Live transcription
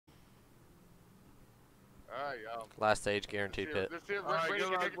Alright, Last stage guaranteed pit. let's see if Alright, Brady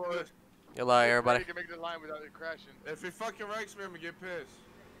good can luck, make it to boys. Good luck, everybody. Brady can make the line without it crashing. If he fucking wrecks me, I'm gonna get pissed.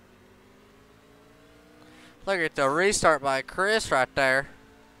 Look at the restart by Chris right there.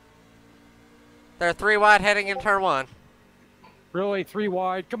 They're 3 wide heading in turn 1. Really? 3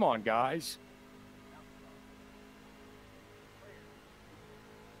 wide? Come on, guys.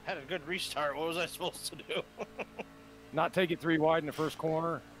 Had a good restart. What was I supposed to do? Not take it 3 wide in the first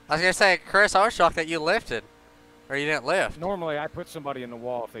corner. I was going to say, Chris, I was shocked that you lifted. Or you didn't lift. Normally, I put somebody in the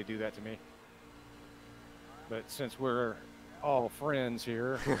wall if they do that to me. But since we're all friends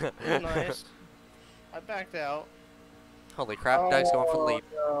here. Nice. I backed out. Holy crap, Doug's going for the lead.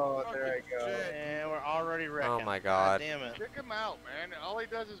 Oh, there I go. And we're already wrecking. Oh my god. Damn it. Kick him out, man. All he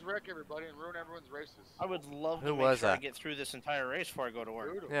does is wreck everybody and ruin everyone's races. I would love to Who make was sure I that? get through this entire race before I go to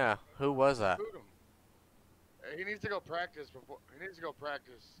work. Shoot him. Yeah, who was that? Shoot him. He needs to go practice before. He needs to go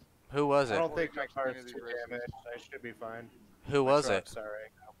practice. Who was I it? don't think my Next car's minute too of these races. damaged. I should be fine. Who was it? Sorry.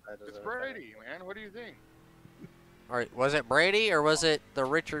 It's Brady, man. What do you think? Alright, was it Brady or was it the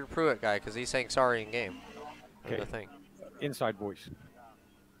Richard Pruitt guy? Because he's saying sorry in game. Okay. The thing. Inside voice.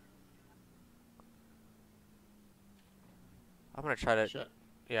 I'm going to try to...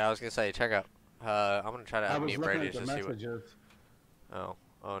 Yeah, I was going to say, check out. I'm going to try to unmute Brady to see what...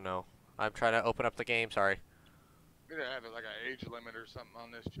 Oh no. I'm trying to open up the game, sorry. We need to have like an age limit or something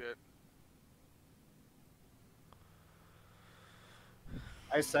on this shit.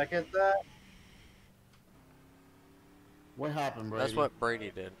 I second that. What happened, Brady? That's what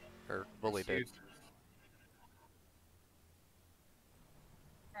Brady did. Or Bully did.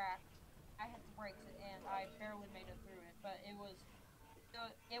 Cracked. I hit the brakes and I barely made it through it, but it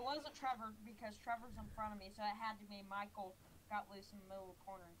wasn't Trevor because Trevor's in front of me, so it had to be Michael got loose in the middle of the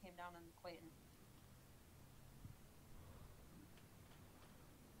corner and came down into Clayton.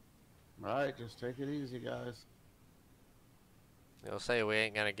 Alright, just take it easy, guys. They'll say we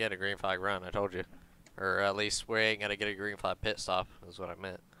ain't gonna get a green flag run, I told you. Or at least we ain't gonna get a green flag pit stop, is what I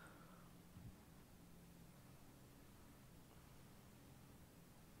meant.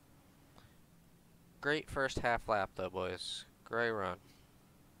 Great first half lap though, boys. Great run.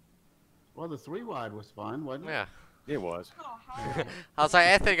 Well, the 3 wide was fine, wasn't it? Yeah. It was. Oh, how I was like,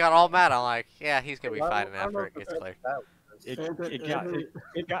 Anthony got all mad. I'm like, yeah, he's gonna be fine after it gets clear.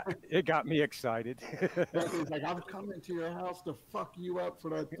 It got me excited. He's like, I'm coming to your house to fuck you up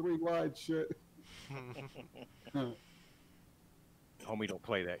for that 3 wide shit. Homie, don't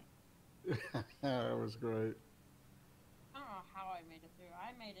play that. That was great. I don't know how I made it through.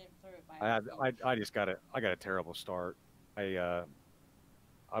 I made it through it by I just got a terrible start. I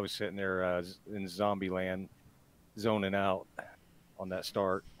was sitting there in zombie land, zoning out on that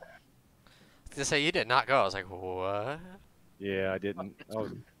start. To say you did not go, I was like, what? Yeah, I didn't.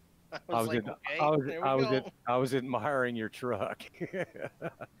 I was admiring your truck.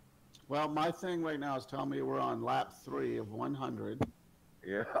 Well, my thing right now is telling me we're on lap 3 of 100.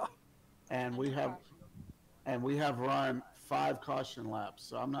 Yeah. And we have run 5 caution laps,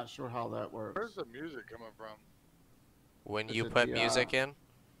 so I'm not sure how that works. Where's the music coming from? When Is you it put the, music in,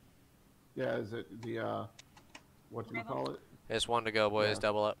 Yeah, is it the what do you call it? it's 1 to go, boys. Yeah.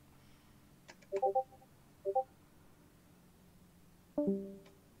 Double up.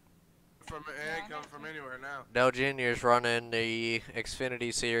 From it come from anywhere now. Dell Jr.'s running the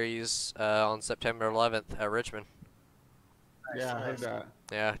Xfinity Series on September 11th at Richmond. Yeah, I heard that.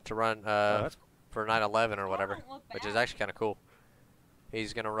 Yeah, to run for 9/11 or whatever, which is actually kind of cool.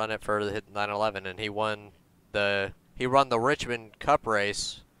 He's gonna run it for the 9/11, and he won the Richmond Cup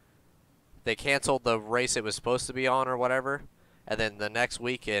race. They canceled the race it was supposed to be on or whatever, and then the next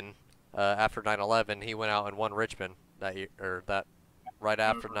weekend after 9/11, he went out and won Richmond that year, or that right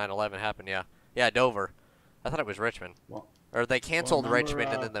after 9/11 happened. Yeah, Dover. I thought it was Richmond. Well, or they canceled remember,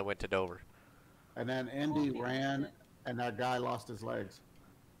 Richmond and then they went to Dover. And then Indy ran, and that guy lost his legs.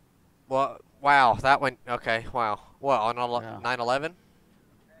 Well, wow, that went okay. Wow, what on Yeah. 9/11?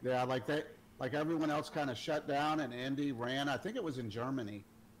 Yeah, like everyone else kind of shut down, and Indy ran. I think it was in Germany.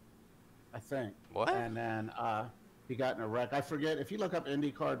 I think. What? And then he got in a wreck. I forget. If you look up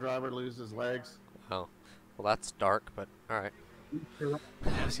IndyCar driver loses legs. Oh, well, that's dark, but all right.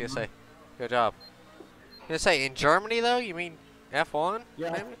 I was gonna say, good job. I was gonna say in Germany though. You mean F1?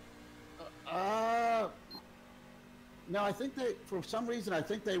 Yeah. Maybe? No, I think for some reason, I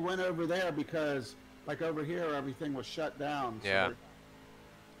think they went over there because, like over here, everything was shut down. So Yeah.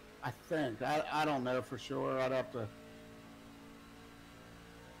 I think. I don't know for sure. I'd have to.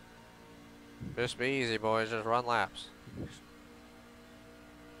 Just be easy, boys. Just run laps.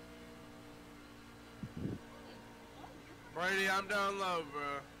 Brady, I'm down low, bro.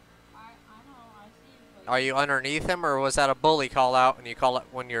 I know, I see, Are you underneath him, or was that a bully call out and you call it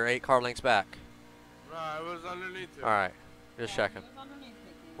when you're 8 car lengths back? No, it was underneath him. All right, just checking. He was underneath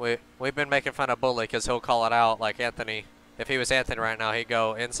me, King. We've been making fun of bully because he'll call it out like Anthony. If he was Anthony right now, he'd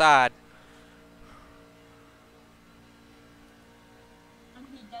go inside. And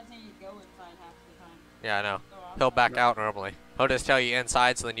he doesn't even go inside half the time. Yeah, I know. So He'll outside. back out normally. He'll just tell you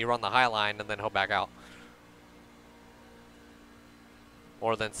inside, so then you run the high line, and then he'll back out.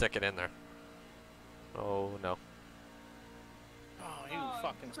 Or then stick it in there. Oh, no. Oh, you Oh,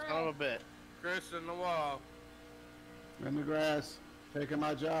 fucking Chris. son of a bit. Chris in the wall. In the grass, taking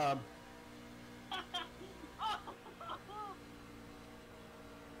my job. He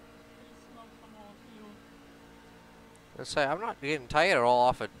smoked the whole field. Let's say I'm not getting tight at all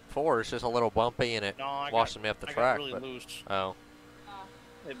off at 4. It's just a little bumpy, and it No, I washing me up the I track. got really but, loose. oh,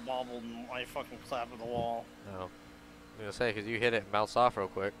 It bobbled and I fucking clapped at the wall. no. I was gonna say because you hit it and bounced off real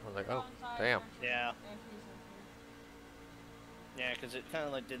quick. I was like, oh, Inside, damn. Richard, Yeah. if he's in here. Yeah, because it kind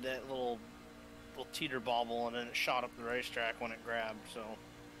of like did that little teeter bobble and then it shot up the racetrack when it grabbed. So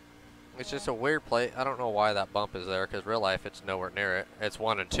It's just a weird play. I don't know why that bump is there because real life it's nowhere near it. It's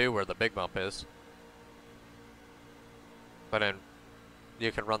 1 and 2 where the big bump is. But then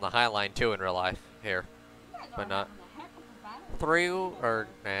you can run the high line too in real life here. You guys But are not- having a heck of a battle. 3 or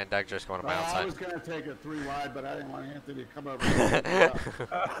man, Doug just going to my Well, I outside. was going to take it 3 wide, but I didn't want Anthony to come over. And pick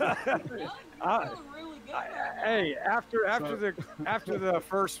it up. Doug, you're feeling really good right now. Hey, after the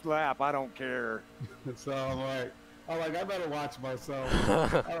first lap, I don't care. So I'm like, I better watch myself.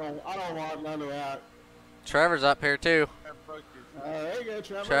 I don't want none of that. Trevor's up here too. Yeah, fuck you. There you go,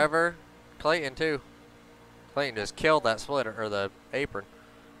 Trevor. Trevor, Clayton too. Clayton just killed that splitter or the apron.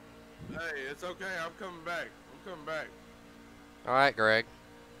 Hey, it's okay. I'm coming back. I'm coming back. All right, Greg.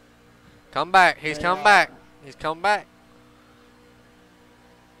 Come back. He's Hey, come back. He's come back.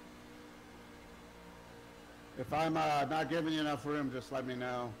 If I'm not giving you enough room, just let me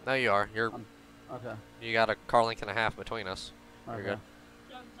know. No, you are. Okay. You got a car length and a half between us. You're Okay. good.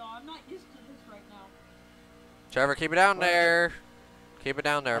 Doug, so I'm not used to this right now. Trevor, keep it down there. Keep it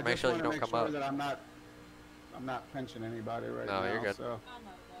down there. I Make just sure you wanna don't make come sure up. that I'm not pinching anybody right No, now. you're good. So I know,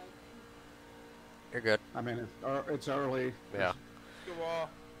 Doug. You're good. I mean, it's early. Yeah. Good wall.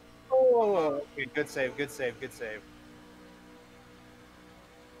 Oh, okay, good save, good save, good save.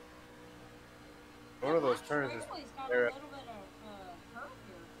 One of those turns is Speedway's got a there. little bit of curve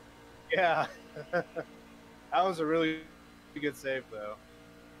here. yeah. That was a really good save though.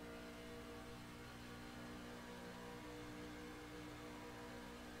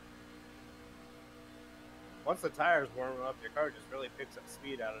 Once the tires warm up, your car just really picks up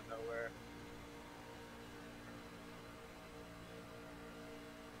speed out of nowhere.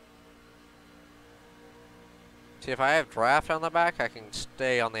 See, if I have draft on the back, I can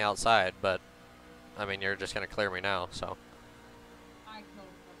stay on the outside, but I mean, you're just gonna clear me now, so. I killed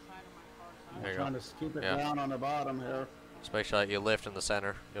the side of my car, so There I you Trying to keep it Yeah. down on the bottom here. Just make sure that you lift in the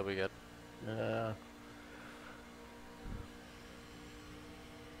center. You'll be good. Yeah.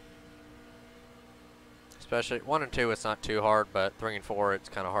 Especially 1 and 2, it's not too hard, but 3 and 4, it's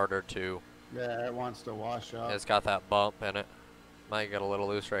kind of harder to. Yeah, it wants to wash up. It's got that bump in it. Might get a little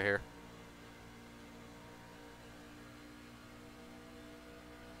loose right here.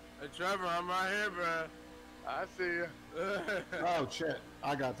 Hey, Trevor, I'm right here, bro. I see you. Oh shit!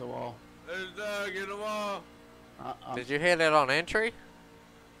 I got the wall. There's Doug in the wall. Did you hit it on entry?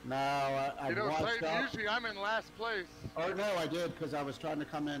 No, I You know, watched Clayton, out. usually I'm in last place. Or no, I did because I was trying to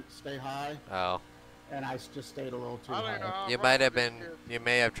come in, stay high, Oh. and I just stayed a little too I don't high. even know how You I'm might running have this been, kid. you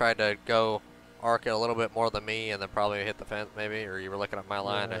may have tried to go arc it a little bit more than me and then probably hit the fence maybe, or you were looking at my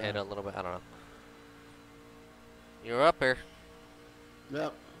line and hit it a little bit, I don't know. You were up here.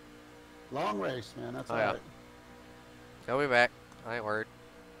 Yep. Long race, man. That's Oh, all yeah. right. He'll be back. I ain't worried.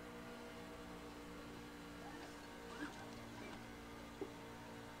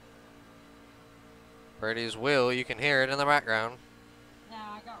 Brady's wheel, you can hear it in the background. Nah,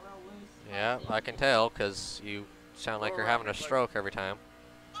 I got real loose. Yeah, I can tell because you sound like you're having a stroke every time.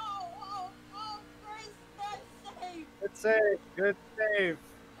 Oh, Chris, nice save. Good save, good save.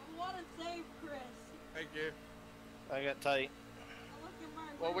 What a save, Chris. Thank you. I got tight. Look at my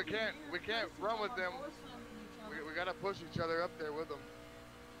Well, we rearview can't- mirror. we can't Chris and run I with are them. force sending each other. We gotta push each other up there with them.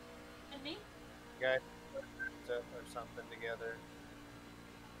 And me? Guys, or something together.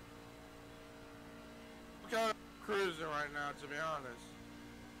 I'm kind of cruising right now, to be honest.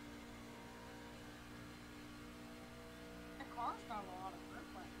 My car's got a lot of grip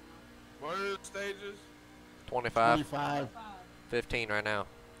right now. What are the stages? 25, 25. 15 right now.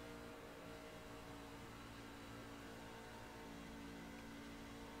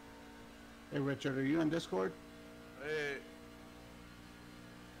 Hey, Richard, are you in Discord? Hey,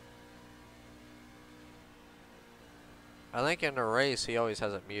 I think in a race he always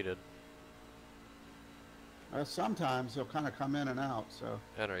has it muted. Sometimes he'll kind of come in and out, so.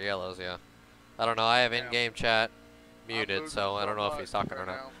 In or yellows, yeah. I don't know. I have in-game chat I'm muted, losing so I don't know if much he's talking or right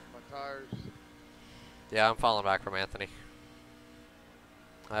not. now. My tires. Yeah, I'm falling back from Anthony.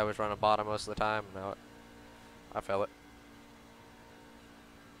 I was running bottom most of the time. Now I feel it.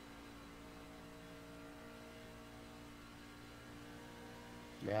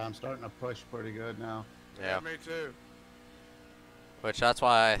 Yeah, I'm starting to push pretty good now. Yeah. me too. Which that's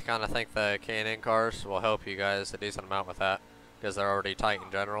why I kind of think the K&N cars will help you guys a decent amount with that, because they're already tight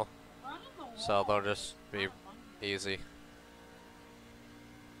in general. So they'll just be easy.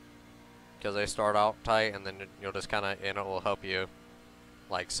 Because they start out tight, and then you'll just kind of, and it will help you,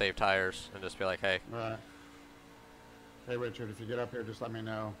 like, save tires and just be like, hey. Right. Hey, Richard, if you get up here, just let me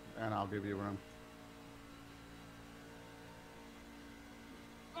know, and I'll give you room.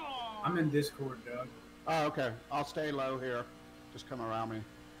 I'm in Discord, Doug. Oh, okay. I'll stay low here. Just come around me,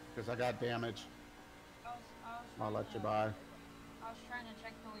 because I got damage. I'll let you by. I was trying to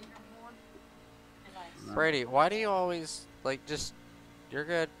check the leaderboard, and I Brady, why do you always, like, just, you're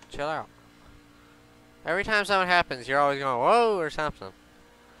good, chill out. Every time something happens, you're always going, whoa, or something.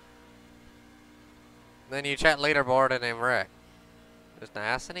 Then you check leaderboard and then wreck. Just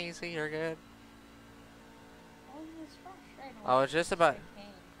nice and easy, you're good. I was just about...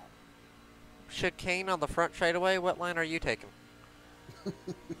 Chicane on the front straightaway? What line are you taking? Hey,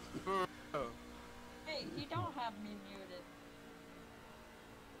 you don't have me muted.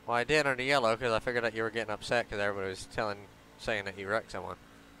 Well, I did under yellow because I figured that you were getting upset because everybody was saying that you wrecked someone.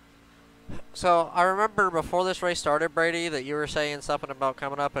 So, I remember before this race started, Brady, that you were saying something about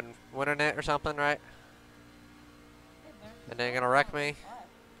coming up and winning it or something, right? And then you're gonna wreck me?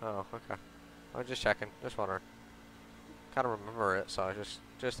 Oh, okay. I was just checking, just wondering. Kind of remember it, so I was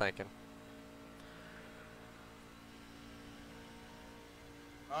just thinking.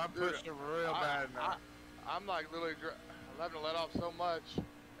 I'm pushing real bad now. I'm like literally, I'm having to let off so much.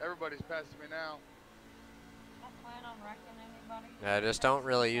 Everybody's passing me now. Don't plan on wrecking anybody. Yeah, just don't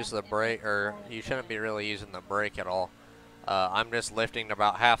really use the brake, or you shouldn't be really using the brake at all. I'm just lifting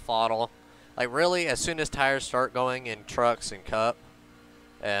about half throttle. Like really, as soon as tires start going in trucks and Cup,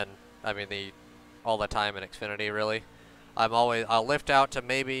 and I mean all the time in Xfinity really, I'll lift out to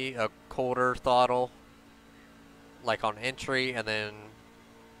maybe a quarter throttle, like on entry, and then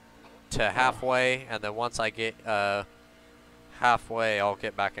to halfway, and then once I get halfway, I'll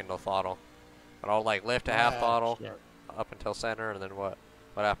get back into throttle. But I'll like lift to half throttle up until center, and then what?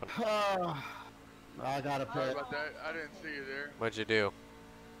 What happened? I got a Sorry pit. about that. I didn't see you there. What'd you do?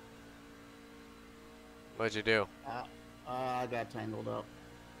 What'd you do? I got tangled up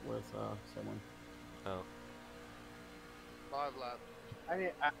with someone. Oh. 5 laps. I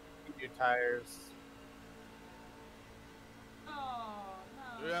need new tires. Oh,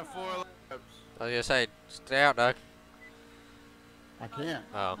 no. We have 4 laps. I was gonna say, stay out, Doug. I can't.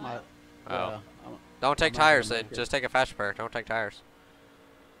 Oh. Yeah, Don't take I'm not tires gonna then. make it. Just take a fast repair. Don't take tires.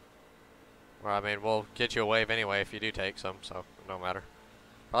 Well, I mean, we'll get you a wave anyway if you do take some, so it don't matter.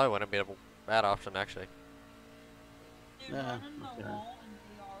 Probably wouldn't be a bad option, actually. Dude, Yeah, running the okay. wall in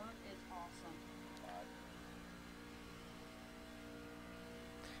VR is awesome.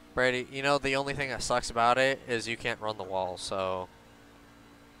 Brady, you know, the only thing that sucks about it is you can't run the wall, so...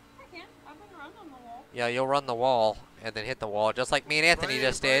 I can. I've been running the wall. Yeah, you'll run the wall and then hit the wall, just like me and Anthony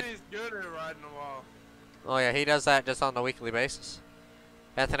just did. Brady's good at riding the wall. Oh yeah, he does that just on a weekly basis.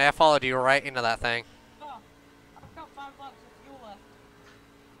 Anthony, I followed you right into that thing. Oh, I've got 5 laps of fuel left.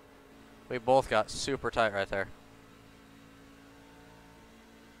 We both got super tight right there.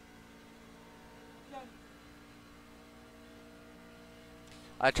 Good.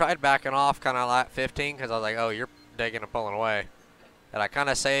 I tried backing off kind of lap 15 because I was like, oh, you're digging and pulling away. And I kind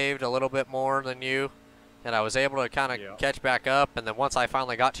of saved a little bit more than you. And I was able to kind of catch back up. And then once I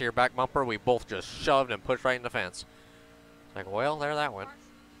finally got to your back bumper, we both just shoved and pushed right in the fence. Like, well, there that went.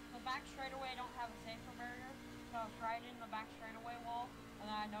 The back straightaway don't have a safer barrier, so I was right in the back straightaway wall, and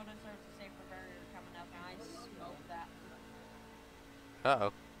then I noticed there was a safer barrier coming up, and I smoked that.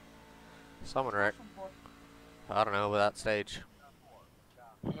 Uh-oh. Someone wrecked. I don't know, with that stage.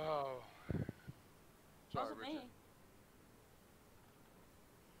 Oh. Sorry, Wasn't Richard. me.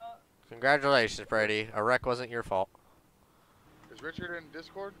 Congratulations, Brady. A wreck wasn't your fault. Is Richard in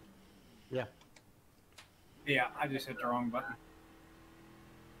Discord? Yeah. Yeah, I just hit the wrong button.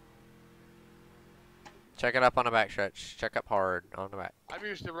 Check it up on the back stretch. Check up hard on the back. I'm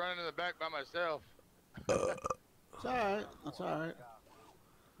used to running in the back by myself. It's alright. That's alright.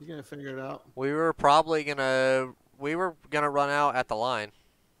 You gotta figure it out. We were gonna run out at the line.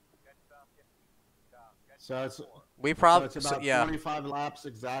 So it's We so probably it's about yeah, 25 laps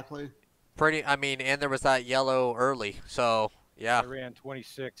exactly. pretty. I mean, and there was that yellow early, so yeah. I ran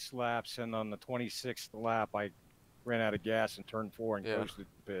 26 laps, and on the 26th lap, I ran out of gas and turned 4 and Yeah. coasted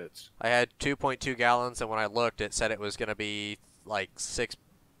the pits. I had 2.2 gallons, and when I looked, it said it was gonna be like six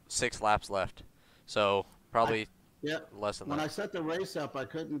laps left. So probably Yeah. less than When that. I set the race up, I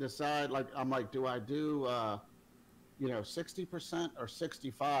couldn't decide. Like, I'm like, do I do, 60% or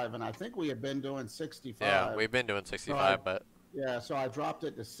 65? And I think we had been doing 65. Yeah, we've been doing 65, but Yeah, so I dropped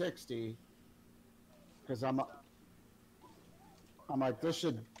it to 60 because I'm like, this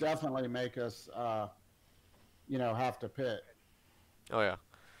should definitely make us, have to pit. oh yeah.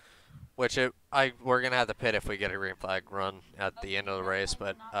 Which we're gonna have to pit if we get a green flag run at the end of the race,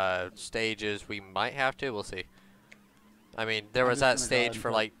 but stages we might have to. We'll see. I mean, there I'm was just that gonna go stage ahead and for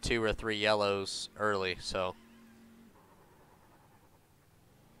put- like 2 or 3 yellows early, so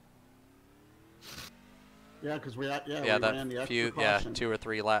Yeah, because we ran the that extra few caution. 2 or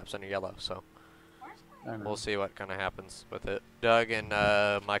 3 laps on a yellow. So I know. we'll see what kind of happens with it. Doug and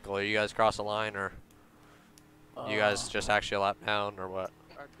Michael, are you guys cross the line, or you guys just actually a lap down, or what?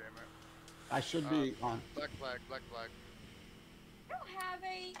 God damn it. I should be on. Black flag, black flag. I don't have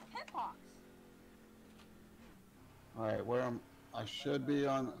a pit box. All right, I should be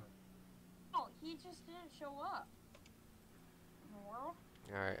on. Oh, he just didn't show up. In the world?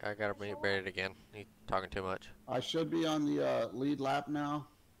 All right, I gotta meet Barrett again. He's talking too much. I should be on the lead lap now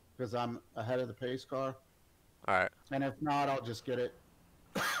because I'm ahead of the pace car. All right, And if not, I'll just get it.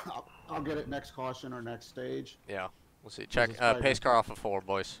 I'll get it next caution or next stage. yeah, we'll see. Check it's probably pace gonna- car off of 4,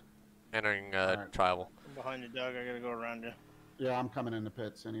 boys. Entering Alright. travel. I'm behind you, Doug. I gotta go around you. Yeah, I'm coming in the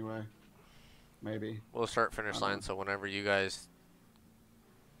pits anyway. Maybe. We'll start finish line, so whenever you guys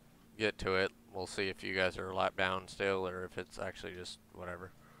get to it, we'll see if you guys are a lap down still or if it's actually just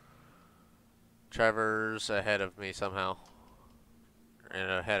whatever. Trevor's ahead of me somehow, and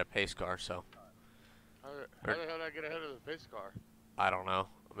ahead of pace car, so How the hell did I get ahead of the pace car? I don't know.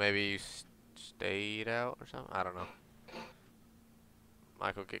 Maybe you stayed out or something. I don't know.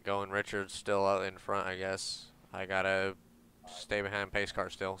 Michael, get going. Richard's still out in front, I guess. I gotta stay behind pace car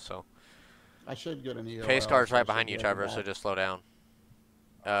still, so. I should get an EOL. Pace car's so I right should behind be you, able Trevor, to- so just slow down.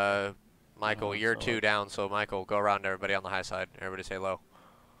 Michael, you're so 2 down, so Michael, go around everybody on the high side. Everybody stay low.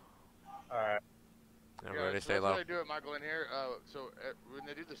 All right. Everybody so stay that's low. how they do it, Michael, in here. When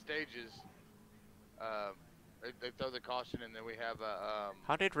they do the stages, they throw the caution, and then we have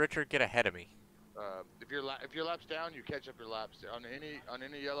How did Richard get ahead of me? if your lap's down, you catch up your laps. On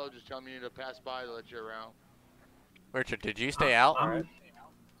any yellow, just tell me you need to pass by to let you around. Richard, did you stay out? I'm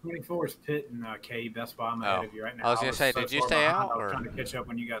 24's pit and Cave. That's why I'm ahead of you right now. I was gonna say, did you far stay behind, out, I was or- trying to catch up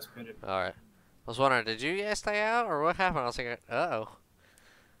when you guys pitted. All right. I was wondering, did you guys stay out, or what happened? I was thinking, uh-oh.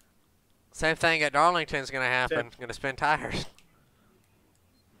 Same thing at Darlington's gonna happen. Gonna spin tires.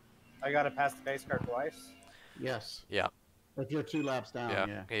 I got to pass the pace car twice. Yes. Yeah. If you're 2 laps down,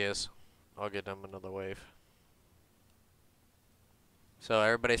 yeah. He is. I'll get him another wave. So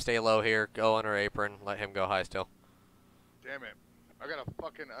everybody stay low here. Go under apron. Let him go high still. Damn it! I got a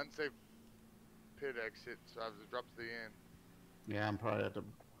fucking unsafe pit exit, so I was dropped to the end. Yeah, I'm probably at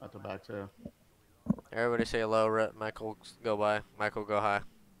the back too. Everybody stay low. Michael, go by. Michael, go high.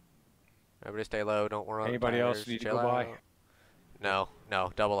 Everybody stay low. Don't worry. Anybody else need to go by? No,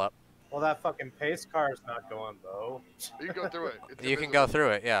 double up. Well, that fucking pace car is not going though. You can go through it. It's You can invisible. go through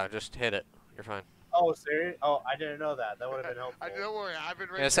it. Yeah, just hit it. You're fine. Oh, serious? Oh, I didn't know that. That would have been helpful. Don't worry, I've been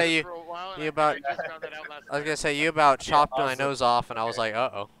Yeah, racing say this for a while, and you I about- just found that out last I was night. gonna say you about chopped my awesome. nose off, and I was like,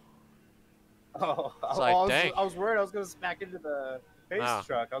 uh-oh. Oh, It's like, dang. I was worried I was going to smack into the pace No.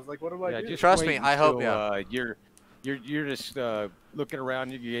 truck. I was like, what do I do? just Trust wait me, I hope, until, you're just looking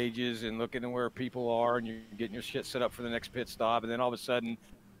around your gauges and looking at where people are, and you're getting your shit set up for the next pit stop, and then all of a sudden,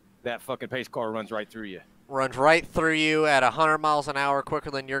 that fucking pace car runs right through you. Runs right through you at 100 miles an hour quicker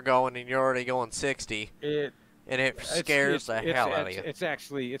than you're going, and you're already going 60, and it scares the hell out of you. It's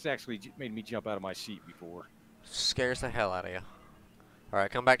actually made me jump out of my seat before. Scares the hell out of you. All right,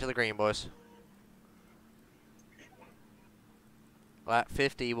 come back to the green, boys. Lap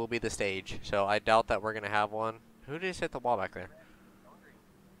 50 will be the stage, so I doubt that we're gonna have one. Who just hit the wall back there?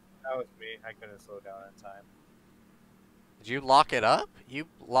 That was me. I couldn't slow down in time. Did you lock it up? You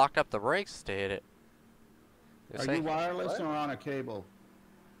locked up the brakes to hit it. Just Are say- you wireless or on a cable?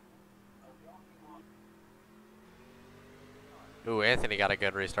 Ooh, Anthony got a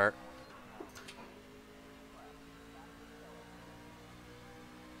good restart.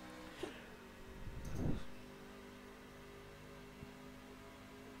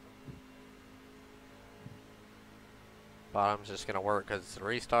 Bottom's just gonna work because it's a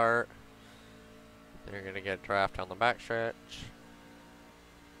restart. They're gonna get draft on the backstretch.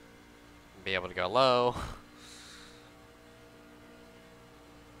 Be able to go low.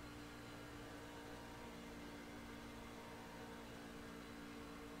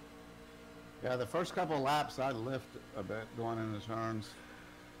 Yeah, the first couple of laps I lift a bit going into turns.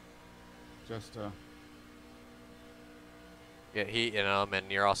 Just to Get heat in them, and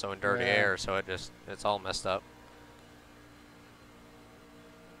you're also in dirty Yeah. air, so it's all messed up.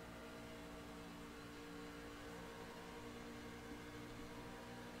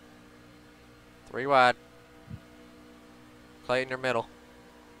 Three wide. Clay in your middle.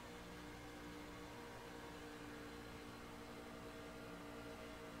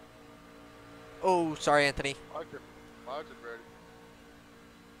 Oh, sorry, Anthony. Watch it, Brady.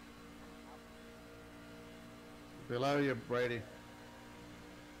 below you, Brady.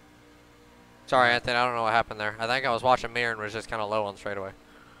 Sorry, Anthony. I don't know what happened there. I think I was watching mirror and was just kind of low on straightaway.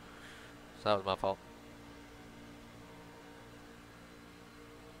 So that was my fault.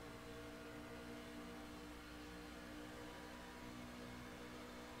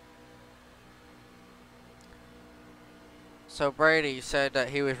 So Brady said that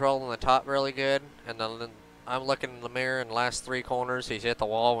he was rolling the top really good, and then I'm looking in the mirror in the last 3 corners. He's hit the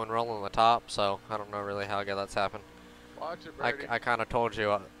wall when rolling the top, so I don't know really how good that's happened. Watch it, Brady. I kind of told you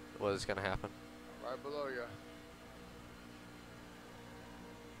what was going to happen. Right below you.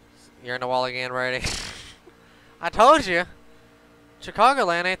 You're in the wall again, Brady. I told you.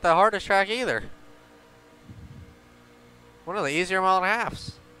 Chicagoland ain't the hardest track either. One of the easier mile and a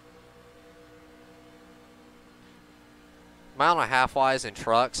halves. Mile and a half wise in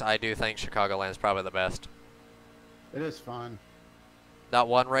trucks, I do think Chicagoland's probably the best. It is fun. That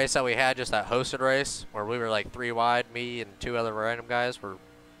one race that we had, just that hosted race, where we were like 3 wide, me and 2 other random guys were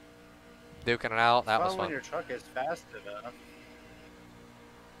duking it out. That was Fun when fun. your truck is fast enough.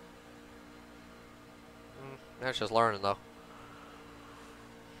 That's just learning though.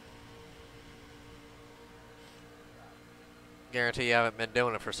 Guarantee you haven't been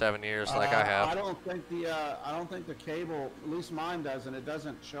doing it for 7 years like I have. I don't think the cable, at least mine doesn't. It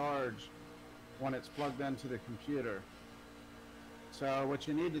doesn't charge when it's plugged into the computer. So what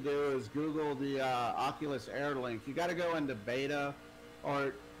you need to do is Google the Oculus Air Link. You got to go into beta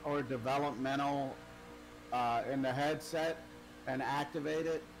or developmental in the headset and activate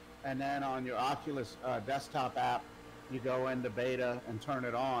it, and then on your Oculus desktop app, you go into beta and turn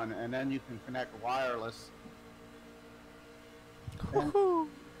it on, and then you can connect wireless.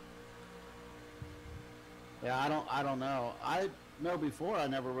 Yeah, I don't know. I know before I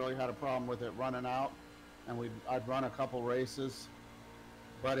never really had a problem with it running out, and I'd run a couple races,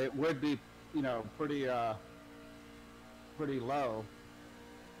 but it would be, you know, pretty low.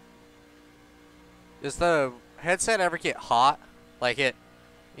 Does the headset ever get hot? Like it,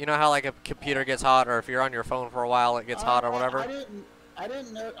 you know how like a computer gets hot, or if you're on your phone for a while it gets hot or whatever? I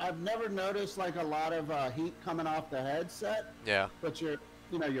didn't know. I've never noticed like a lot of heat coming off the headset. Yeah. But your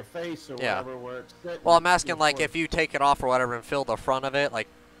face or Yeah. whatever where it's sitting. Well, I'm asking like if you take it off or whatever and fill the front of it, like,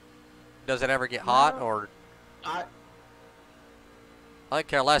 does it ever get hot or? I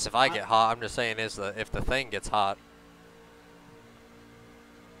care less if I get hot. I'm just saying if the thing gets hot.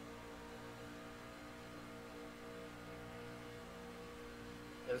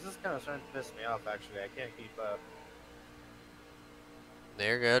 This is kind of starting to piss me off, actually. I can't keep up.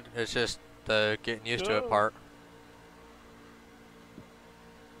 You're good. It's just the getting used to it part.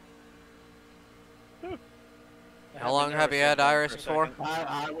 How long have you had iRacing for?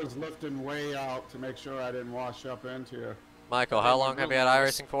 I was lifting way out to make sure I didn't wash up into you. Michael, how long have you had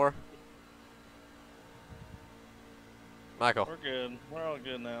iRacing for? Michael. We're good. We're all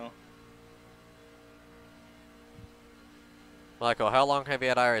good now. Michael, how long have you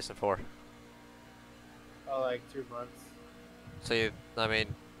had iRacing for? Oh, like 2 months. So I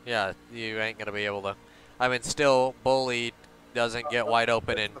mean, yeah, you ain't gonna be able to. I mean, still, Bully doesn't get wide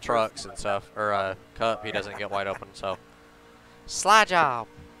open in trucks and stuff, or Cup, he doesn't get wide open. So, slide job.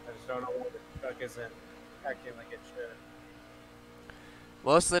 I just don't know why the truck isn't acting like it should.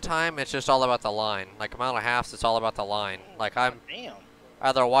 Most of the time, it's just all about the line. Like a mile and a half, it's all about the line. Like I'm Damn.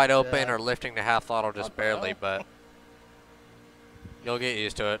 either wide open or lifting to half throttle just barely, but you'll get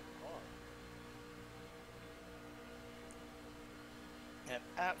used to it. Had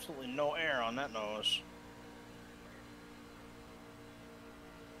absolutely no air on that nose.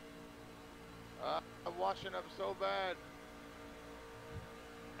 I'm washing up so bad.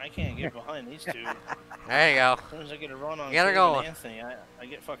 I can't get behind these two. There you go. As soon as I get a run on Get her Cave going. and Anthony, I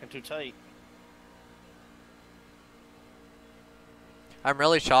get fucking too tight. I'm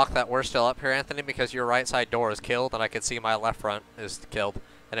really shocked that we're still up here, Anthony, because your right side door is killed, and I can see my left front is killed.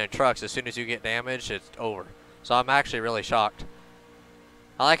 And in trucks, as soon as you get damaged, it's over. So I'm actually really shocked.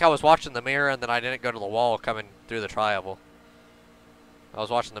 I was watching the mirror, and then I didn't go to the wall coming through the tri-oval. I was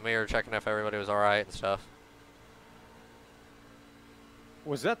watching the mirror, checking if everybody was alright and stuff.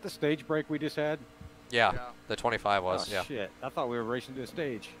 Was that the stage break we just had? Yeah, the 25 was, oh, yeah. Shit, I thought we were racing to the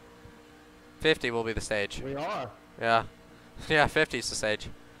stage. 50 will be the stage. We are. Yeah. Yeah, 50's the stage.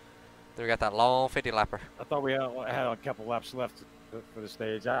 Then we got that long 50 lapper. I thought we had a couple laps left for the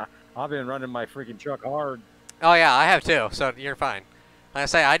stage. I've been running my freaking truck hard. Oh yeah, I have too, so you're fine. Like I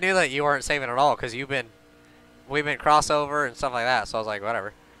say, I knew that you weren't saving at all because we've been crossover and stuff like that, so I was like,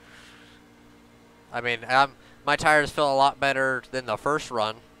 whatever. I mean, my tires feel a lot better than the first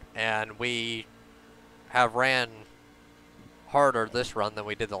run, and we have ran harder this run than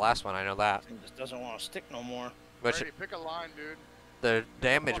we did the last one. I know that. It just doesn't want to stick no more. Which Brady, pick a line, dude. the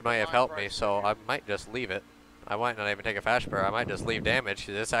damage may have helped me, so I might just leave it. I might not even take a fast spur. I might just leave damage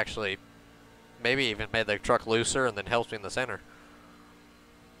because it's actually maybe even made the truck looser and then helps me in the center.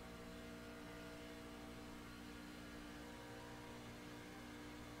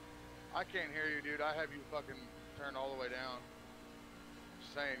 I can't hear you, dude. I have you fucking turned all the way down.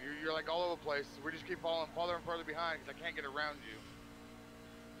 Just saying, you're like all over the place. We just keep falling farther and farther behind because I can't get around you.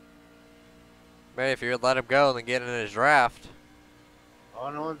 Maybe if you would let him go and then get in his draft.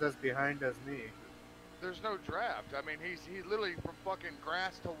 All the one that's behind us me. There's no draft. I mean, he's literally from fucking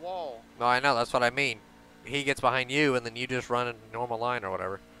grass to wall. No, I know. That's what I mean. He gets behind you, and then you just run in a normal line or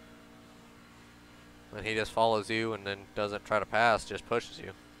whatever. And he just follows you and then doesn't try to pass, just pushes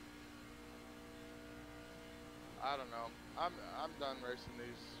you. I don't know. I'm done racing these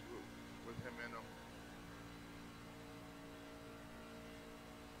with him in them.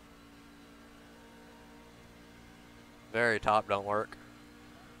 Very top don't work.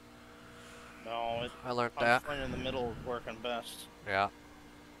 No, I learned that. In the middle is working best. Yeah.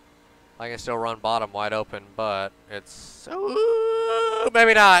 I can still run bottom wide open, but it's... Ooh,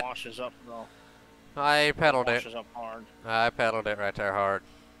 maybe not. Washes up though. I pedaled it. Washes up hard. I pedaled it right there hard.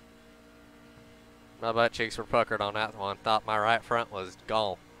 My butt cheeks were puckered on that one. Thought my right front was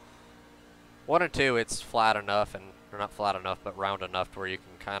gone. 1 and 2, it's flat enough, or not flat enough, but round enough to where you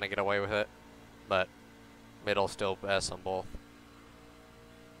can kind of get away with it. But middle still best on both.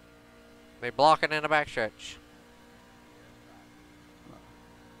 They blocking in the backstretch.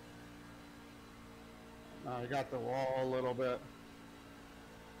 I got the wall a little bit.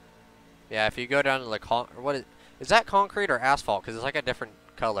 Yeah, if you go down to the what is that concrete or asphalt? Because it's like a different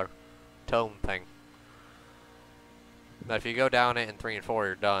color, tone thing. But if you go down it in 3 and 4,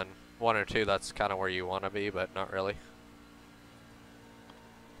 you're done. 1 or 2, that's kind of where you want to be, but not really.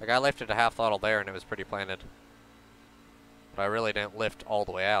 Like I lifted a half throttle there, and it was pretty planted. But I really didn't lift all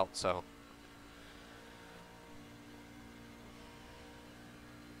the way out, so.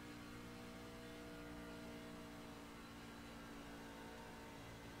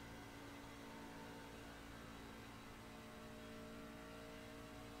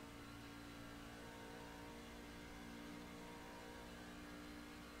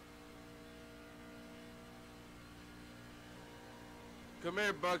 Come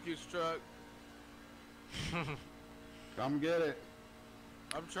here, Bucky's truck. Come get it.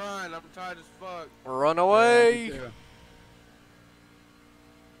 I'm trying. I'm tired as fuck. Run away! Yeah,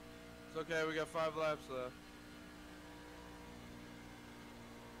 It's okay. We got 5 laps left.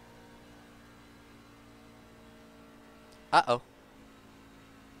 Uh-oh.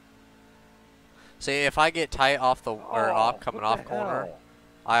 See, if I get tight off the, coming off corner, hell?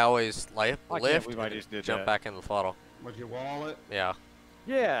 I always lift believe I just did jump that. back in the throttle. Would you wall it? Yeah.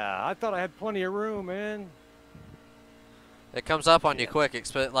 Yeah, I thought I had plenty of room, man. It comes up on you quick.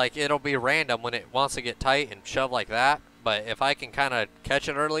 Like, it'll be random when it wants to get tight and shove like that. But if I can kind of catch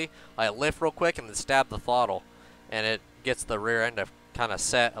it early, I lift real quick and then stab the throttle. And it gets the rear end to kind of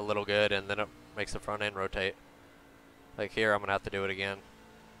set a little good, and then it makes the front end rotate. Like here, I'm going to have to do it again.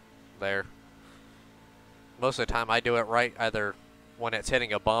 There. Most of the time, I do it right either when it's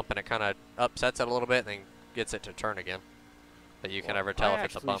hitting a bump and it kind of upsets it a little bit and then gets it to turn again. But you can never tell if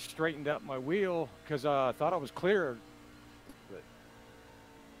it's a bump. I actually straightened up my wheel because I thought I was clear. But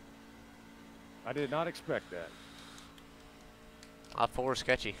I did not expect that. Off 4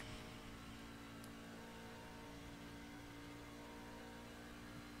 sketchy.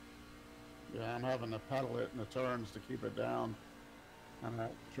 Yeah, I'm having to pedal it in the turns to keep it down. I'm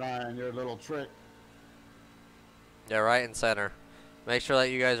trying your little trick. Yeah, right in center. Make sure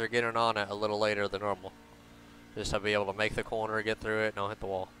that you guys are getting on it a little later than normal. Just to be able to make the corner, get through it, and don't hit the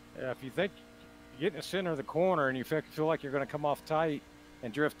wall. Yeah, if you think you get in the center of the corner and you feel like you're going to come off tight,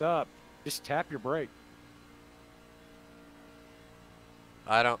 and drift up, just tap your brake.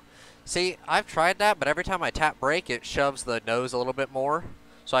 I don't. See, I've tried that, but every time I tap brake, it shoves the nose a little bit more.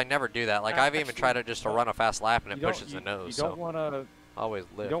 So I never do that. Like, I've even tried it just to run a fast lap, and it pushes the nose. You don't want to always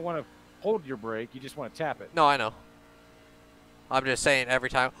lift. You don't want to hold your brake. You just want to tap it. No, I know. I'm just saying every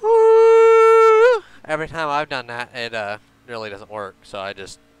time I've done that, it really doesn't work. So I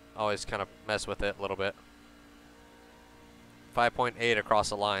just always kind of mess with it a little bit. 5.8 across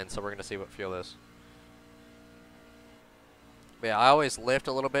the line, so we're going to see what fuel is. But yeah, I always lift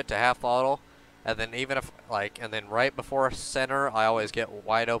a little bit to half throttle, and then even if, like, and then right before center, I always get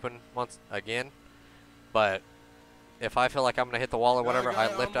wide open once again. But if I feel like I'm going to hit the wall or whatever,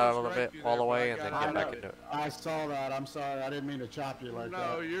 I lift out a little bit all the way and then get back into it. I saw that. I'm sorry. I didn't mean to chop you like that.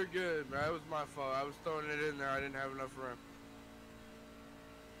 No, you're good, man. That was my fault. I was throwing it in there. I didn't have enough room.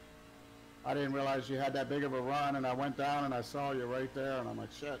 I didn't realize you had that big of a run, and I went down and I saw you right there, and I'm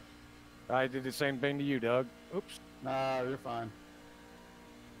like, shit. I did the same thing to you, Doug. Oops. Nah, you're fine.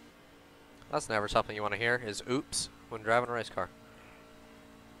 That's never something you want to hear, is oops, when driving a race car.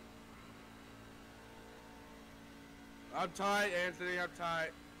 I'm tight, Anthony. I'm tight.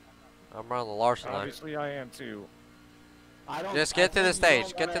 I'm running the Larson line. Obviously, I am too. Just get to the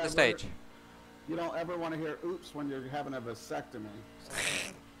stage. Get to the stage. You don't ever want to hear oops when you're having a vasectomy.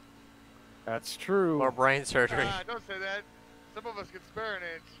 That's true. Or brain surgery. Don't say that. Some of us can spare an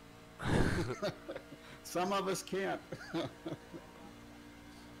inch. Some of us can't.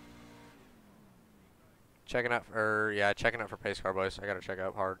 Checking up for pace car, boys. I gotta check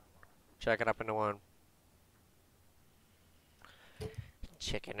up hard. Checking up into one.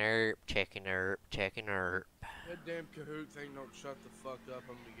 Checking herp, checking herp, checking herp. That damn Kahoot thing don't shut the fuck up.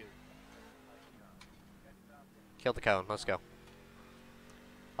 I'm gonna get Kill the cone. Let's go.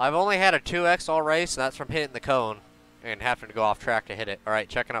 I've only had a 2x all race, and that's from hitting the cone and having to go off track to hit it. All right,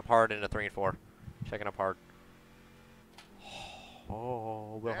 checking up hard into 3 and 4. Checking up hard.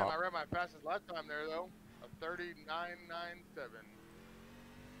 Oh, we'll Damn, hop. I ran my fastest last time there though. A 39.97.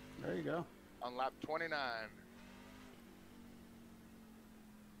 There you go. On lap 29.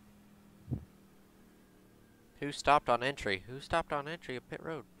 Who stopped on entry? Who stopped on entry of pit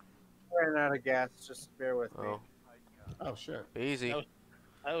road? Ran out of gas. Just bear with me. Oh shit. Easy.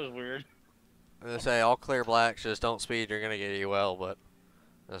 That was weird. I'm gonna say all clear blacks, just don't speed. You're gonna get UL, but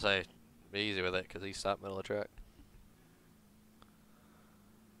I'm gonna say be easy with it because he stopped middle of the track.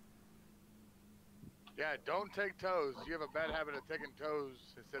 Yeah, don't take toes. You have a bad habit of taking toes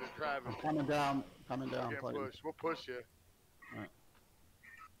instead of driving. Coming down, We'll push you. Right.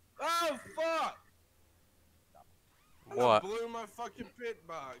 Oh fuck! What? I blew my fucking pit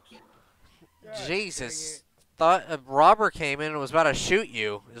box. God Jesus. Thought a robber came in and was about to shoot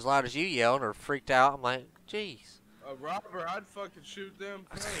you as loud as you yelled or freaked out. I'm like, jeez. A robber, I'd fucking shoot them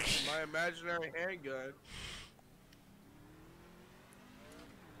first. My imaginary handgun.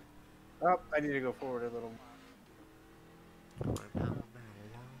 Oh, I need to go forward a little.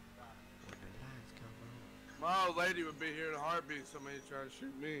 My old lady would be here in a heartbeat. Somebody trying to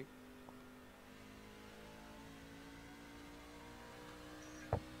shoot me.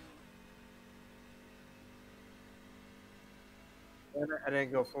 I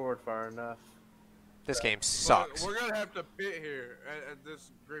didn't go forward far enough. This game sucks. We're gonna have to pit here at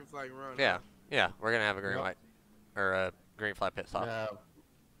this green flag run. Yeah, yeah, we're gonna have a green light or a green flag pit stop. Yeah.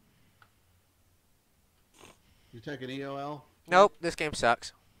 You taking EOL? Nope, this game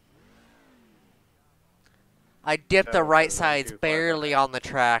sucks. I dipped the right sides barely on the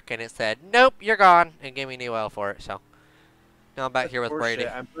track, and it said, "Nope, you're gone," and gave me an EOL for it. So now I'm back here with Brady.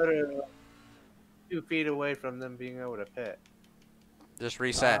 I'm literally 2 feet away from them being able to pit. Just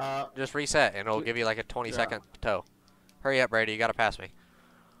reset. Just reset, and it'll give you like a 20-second tow. Hurry up, Brady. You gotta pass me.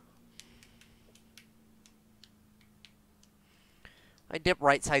 I dip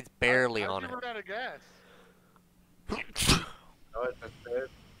right sides barely on it. How'd you run out of gas?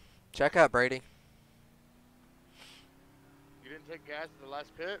 Check out, Brady. You didn't take gas in the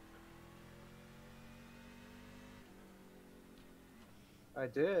last pit? I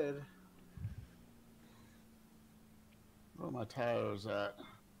did. Where are my tires at?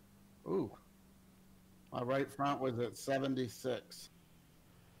 Ooh. My right front was at 76.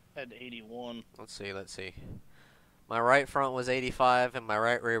 Had 81. Let's see, let's see. My right front was 85, and my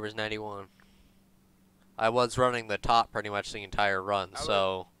right rear was 91. I was running the top pretty much the entire run,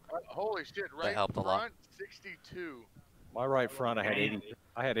 so holy shit! Right that helped a lot. 62. My right front, I had 80.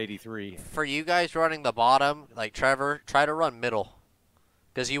 I had 83. For you guys running the bottom, like Trevor, try to run middle,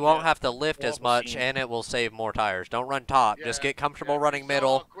 because you won't have to lift as much, and it will save more tires. Don't run top. Just get comfortable running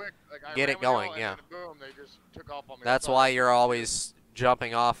middle. Quick, like get it going. Yeah. Boom, they just took off on me. That's why you're always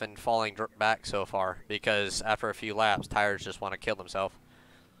jumping off and falling back so far because after a few laps, tires just want to kill themselves.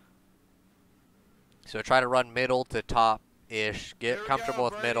 So try to run middle to top-ish. Get comfortable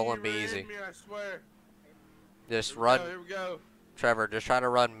with middle and be easy. Me, I swear. Just run. Here we go. Trevor, just try to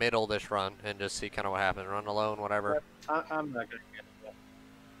run middle this run and just see kind of what happens. Run alone, whatever. I'm not gonna get that.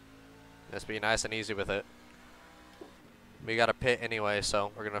 Just be nice and easy with it. We got a pit anyway,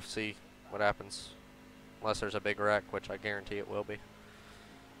 so we're going to see what happens. Unless there's a big wreck, which I guarantee it will be.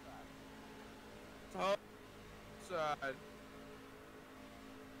 Top side.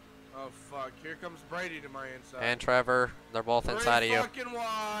 Oh fuck! Here comes Brady to my inside. And Trevor, they're both inside of you. Fucking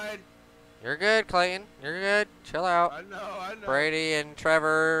wide. You're good, Clayton. You're good. Chill out. I know. Brady and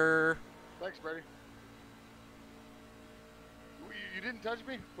Trevor. Thanks, Brady. You didn't touch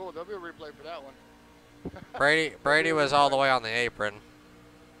me? Cool, there'll be a replay for that one. Brady was all the way on the apron,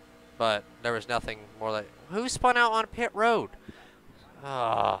 but there was nothing more like. Who spun out on pit road?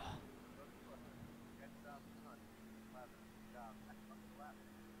 Oh.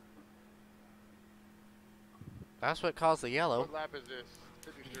 That's what caused the yellow. What lap is this?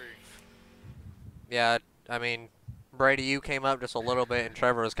 53. Yeah, I mean, Brady, you came up just a little bit, and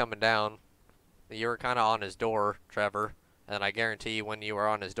Trevor was coming down. You were kind of on his door, Trevor, and I guarantee you when you were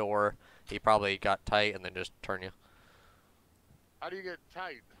on his door, he probably got tight and then just turned you. How do you get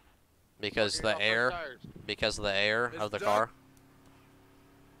tight? Because the air, because of the air of the car.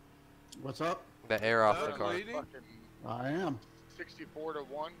 What's up? The air off the car. I am. 64 to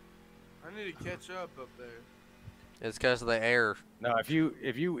 1. I need to catch up there. It's because of the air. No, if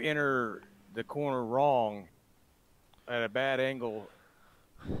you enter the corner wrong at a bad angle,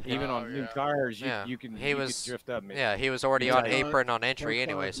 even on new tires, you can drift up. Yeah, he was already on apron on entry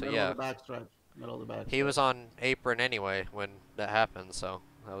anyway, so yeah. Middle of the back. He was on apron anyway when that happened, so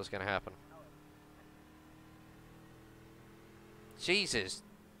that was gonna happen. Jesus,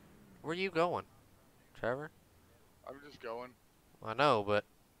 where you going, Trevor? I'm just going. I know, but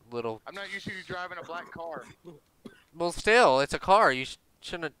little. I'm not used to you driving a black car. Well, still, it's a car. You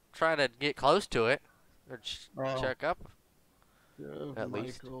shouldn't try to get close to it or check up. At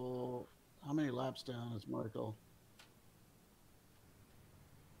least. How many laps down is Michael?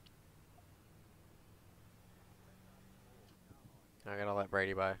 I gotta let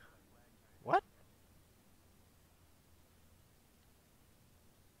Brady by. What?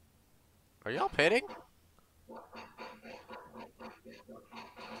 Are y'all pitting?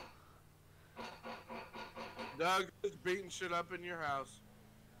 Doug is beating shit up in your house.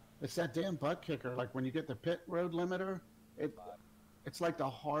 It's that damn butt kicker. Like when you get the pit road limiter, it's like the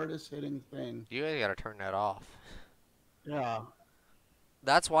hardest hitting thing. You guys gotta turn that off. Yeah.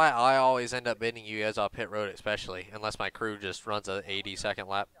 That's why I always end up bidding you guys off pit road, especially unless my crew just runs a 80-second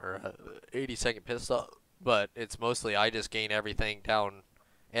lap or a 80-second pit stop. But it's mostly I just gain everything down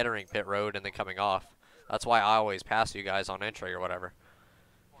entering pit road and then coming off. That's why I always pass you guys on entry or whatever.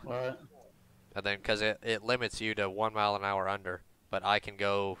 Right. And then because it limits you to 1 mile an hour under, but I can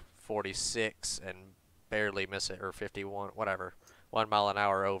go 46 and barely miss it, or 51, whatever, 1 mile an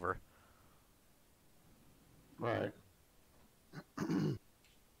hour over. Right.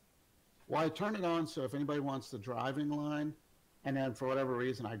 Well, I turn it on so if anybody wants the driving line, and then for whatever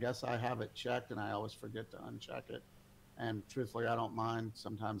reason, I guess I have it checked and I always forget to uncheck it. And truthfully, I don't mind.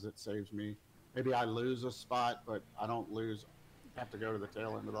 Sometimes it saves me. Maybe I lose a spot, but I don't lose. Have to go to the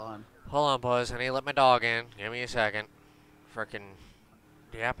tail end of the line. Hold on, boys. I need to let my dog in. Give me a second. Freaking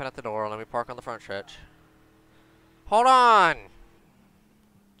yapping at the door. Let me park on the front stretch. Hold on!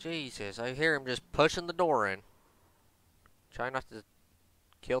 Jesus, I hear him just pushing the door in. Try not to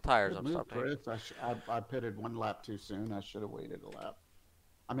kill tires on something. I pitted 1 lap too soon. I should have waited a lap.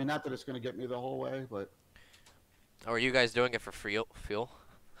 I mean, not that it's going to get me the whole way, but... Oh, are you guys doing it for fuel?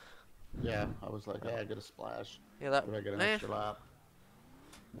 Yeah, I was like, hey, I get a splash. Yeah, that... Did I get an extra lap?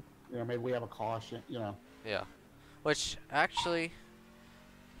 You know, maybe we have a caution, you know. Yeah. Which, actually...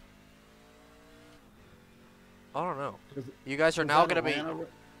 I don't know. You guys are now going to be...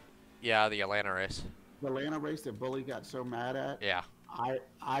 Yeah, the Atlanta race. The Atlanta race that Bully got so mad at? Yeah.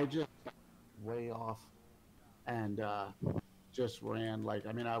 I just way off and just ran like,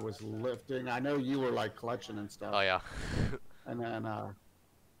 I mean, I was lifting. I know you were like clutching and stuff. Oh, yeah. and then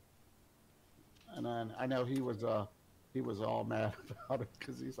I know he was all mad about it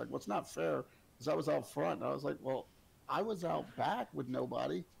because he's like, well, it's not fair because I was out front. And I was like, well, I was out back with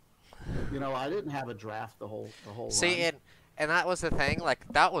nobody. You know, I didn't have a draft the whole See, run. And that was the thing, like,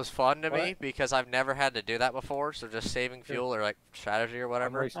 that was fun to me because I've never had to do that before, so just saving fuel or, like, strategy or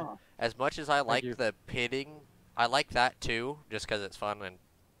whatever. As much as I like the pitting, I like that too, just because it's fun and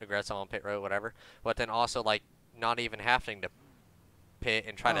aggressive on pit road, whatever. But then also, like, not even having to pit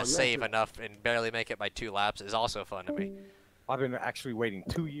and trying Oh, to yeah, save dude. enough and barely make it by 2 laps is also fun to me. I've been actually waiting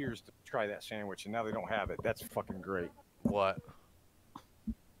 2 years to try that sandwich, and now they don't have it. That's fucking great. What?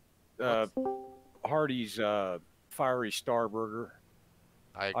 Hardee's Fiery Star Burger.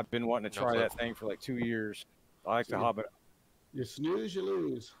 I've been wanting to try that thing for like 2 years. I like the Hobbit. You snooze, you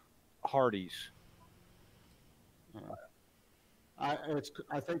lose. Hardee's. I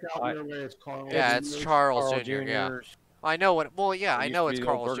think out your way it's Carl. Yeah, it's Charles Jr. Yeah, Jr.'s. I know what. Well, yeah, It I used know to it's be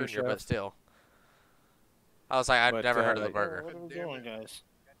the old Carl's Burger Jr. But Chef. still, I was like, I've But, never heard of the like- burger. What are we doing, guys?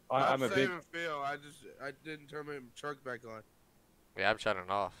 I'm a big. Phil. I didn't turn my truck back on. Yeah, I'm shutting it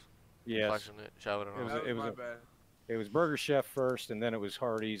off. Yes. Flushing it, shoving it It off. was, That was my a, bad. it was Burger Chef first, and then it was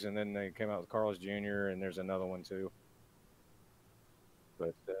Hardee's, and then they came out with Carl's Jr., and there's another one too.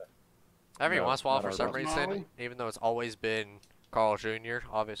 But Every no, once in a while, not for our some burger. reason, even though it's always been Carl Jr.,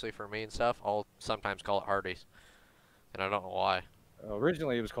 obviously for me and stuff, I'll sometimes call it Hardee's. And I don't know why.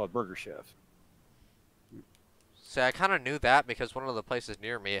 Originally, it was called Burger Chef. See, I kind of knew that because one of the places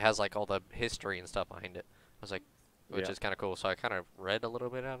near me, it has like all the history and stuff behind it. I was like, which Yeah. is kind of cool. So I kind of read a little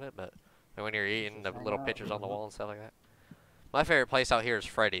bit of it, but when you're eating, the little pictures on the wall and stuff like that. My favorite place out here is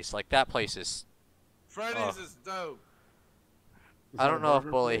Freddy's. Like, that place is... Freddy's is dope. I don't know if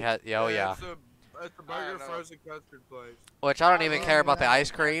Bully has... Oh, yeah. It's a burger frozen custard place. Which I don't even care about the ice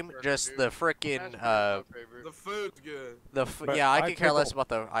cream, just the frickin', The food's good. But yeah, I I could care less pickle-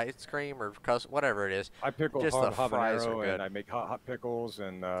 about the ice cream or whatever it is. I pickle Just the fries are habanero, good. and I make hot pickles,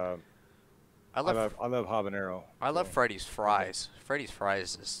 and I I love habanero. I love Freddy's fries. Freddy's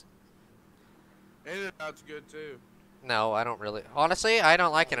fries is... In-N-Out's good too. No, I don't really. Honestly, I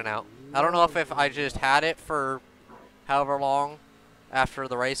don't like In-N-Out. I don't know if I just had it for however long after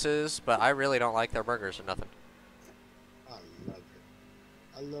the races, but I really don't like their burgers or nothing. I love it.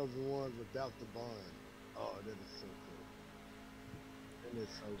 I love the ones without the bun. Oh, that is so good. That is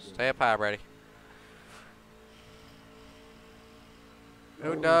so good. Stay up high, Brady. Oh,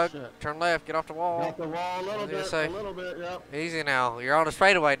 Holy Doug, shit. turn left, get off the wall. Got the wall a little What did it bit, say? a little bit, yep. Easy now. You're on the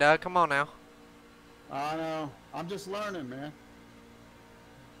straightaway, Doug. Come on now. I know. I'm just learning, man.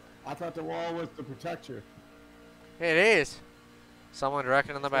 I thought the wall was to protect you. It is. Someone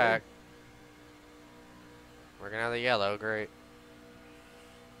directing in the back. We're gonna have the yellow. Great.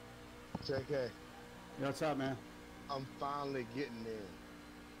 JK, Yeah, what's up, man? I'm finally getting there.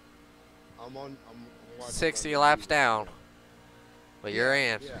 I'm watching 60 on laps TV. down. But you're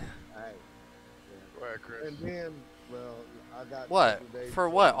in. Yeah. Hey. Go ahead, Chris. And then, well, I got What? couple days For before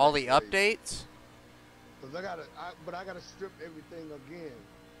what? the All the next race. updates? Cause I gotta strip everything again.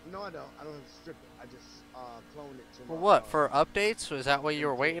 No, I don't. I don't have to strip it. I just clone it to For my. what? For updates? Was that what you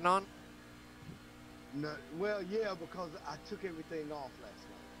were waiting on? No, well, yeah, because I took everything off last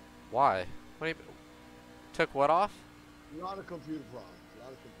night. Why? What do you... Took what off? A lot of computer problems. A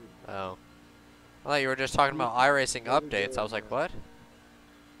lot of computer Oh. problems. I thought you were just talking about iRacing updates. I was like, what?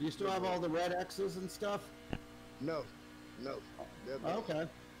 You still have all the red X's and stuff? No, no. They're gone. Okay.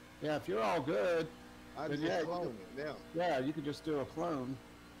 Yeah, if you're all good, I then just yeah, clone it now. yeah, you could just do a clone.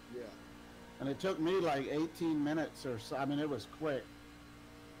 Yeah. And it took me like 18 minutes or so. I mean, it was quick.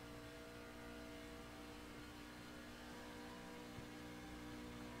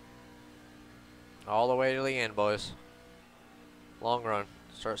 All the way to the end, boys. Long run.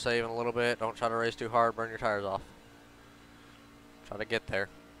 Start saving a little bit. Don't try to race too hard. Burn your tires off. Try to get there.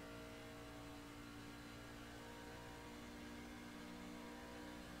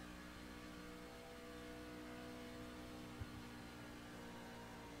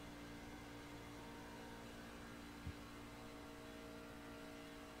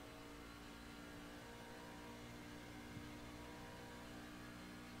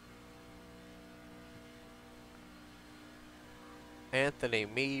 Anthony,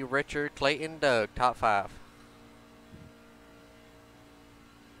 me, Richard, Clayton, Doug, top 5.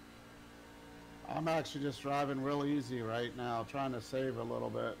 I'm actually just driving real easy right now, trying to save a little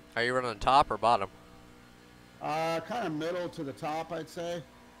bit. Are you running top or bottom? Kind of middle to the top, I'd say.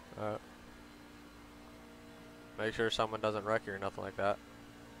 Make sure someone doesn't wreck you or nothing like that.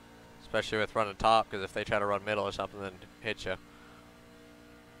 Especially with running top, because if they try to run middle or something, then hit you.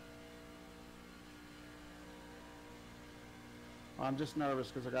 I'm just nervous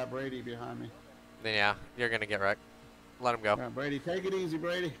because I got Brady behind me. Then yeah, you're gonna get wrecked. Let him go. Yeah, Brady, take it easy,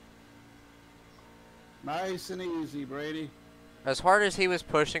 Brady. Nice and easy, Brady. As hard as he was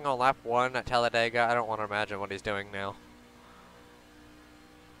pushing on lap 1 at Talladega, I don't want to imagine what he's doing now.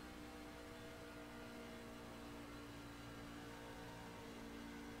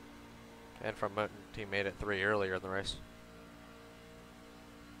 And from a team made it 3 earlier in the race.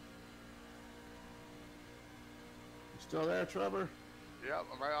 You still there, Trevor? Yep,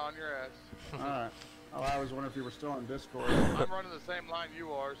 I'm right on your ass. All right. Oh, I was wondering if you were still on Discord. I'm running the same line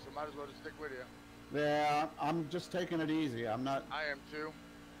you are, so might as well just stick with you. Yeah, I'm just taking it easy. I'm not. I am too.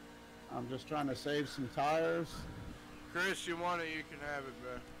 I'm just trying to save some tires. Chris, you want it, you can have it,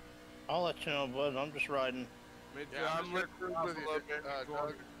 bro. I'll let you know, bud. I'm just riding. Me too. Yeah, I'm just lifting gonna off cruise a with little you, bit.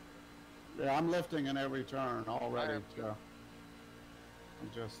 Doug. Yeah, I'm lifting in every turn already. am too. So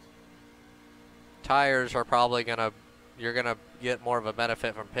I'm just. Tires are probably you're gonna get more of a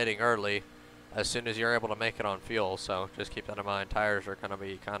benefit from pitting early, as soon as you're able to make it on fuel. So just keep that in mind. Tires are gonna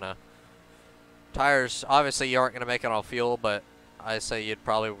be tires. Obviously, you aren't gonna make it on fuel, but I say you'd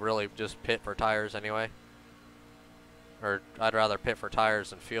probably really just pit for tires anyway. Or I'd rather pit for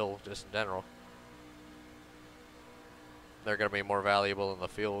tires than fuel, just in general. They're gonna be more valuable than the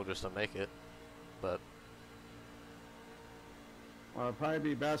fuel just to make it, but. Well, it'd probably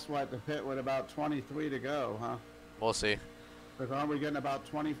be best to pit with about 23 to go, huh? We'll see. Because aren't we getting about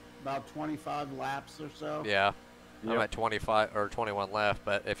 25 laps or so? Yeah. I'm at 25 or 21 left,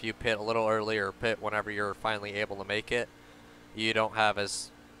 but if you pit a little early or pit whenever you're finally able to make it, you don't have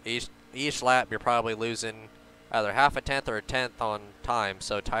each lap you're probably losing either half a tenth or a tenth on time,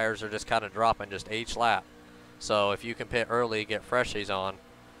 so tires are just kind of dropping just each lap. So if you can pit early, get freshies on,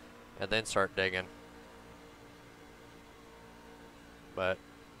 and then start digging. But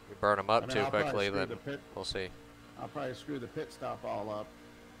you burn them up too quickly, then we'll see. I'll probably screw the pit stop all up,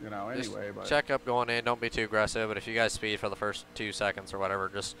 anyway. Just but check up going in. Don't be too aggressive. But if you guys speed for the first 2 seconds or whatever,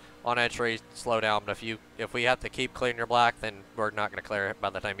 just on entry, slow down. But if we have to keep clearing your black, then we're not going to clear it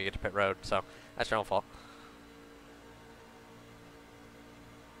by the time you get to pit road. So that's your own fault.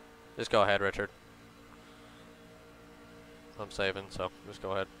 Just go ahead, Richard. I'm saving, so just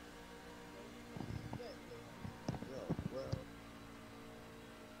go ahead.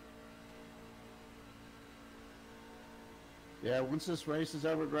 Yeah, once this race is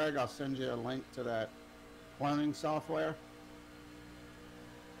over, Greg, I'll send you a link to that cloning software.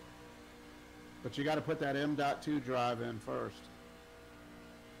 But you got to put that M.2 drive in first.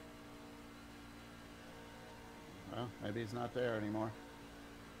 Well, maybe he's not there anymore.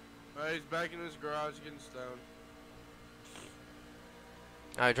 He's back in his garage getting stoned.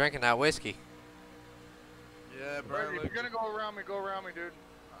 Alright, drinking that whiskey. Yeah, bro. If you're gonna go around me, dude.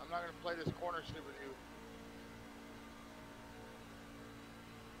 I'm not gonna play this corner shit with you.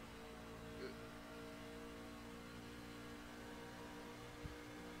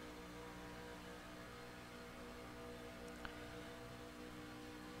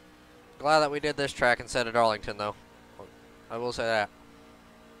 Glad that we did this track instead of Darlington, though. I will say that.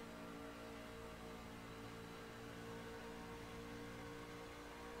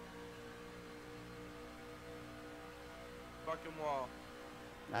 Fucking wall.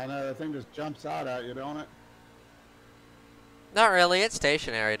 I know, the thing just jumps out at you, don't it? Not really. It's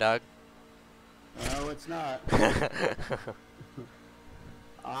stationary, Doug. No, it's not.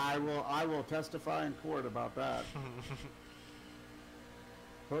 I will testify in court about that.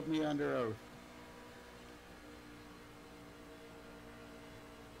 Put me under oath.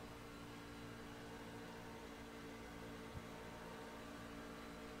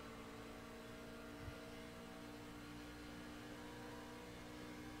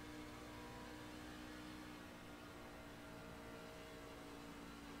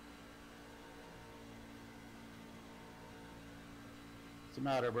 What's the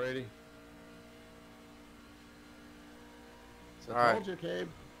matter, Brady? So I told you, Cabe.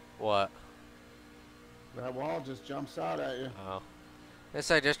 What? That wall just jumps out at you. Oh. I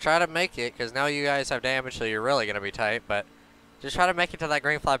say just try to make it, because now you guys have damage, so you're really going to be tight, but just try to make it to that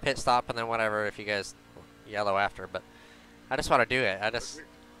green flag pit stop, and then whatever if you guys yellow after, but I just want to do it. I just Do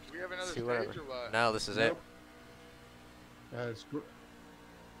we have another see stage whatever. or what? No, this is it.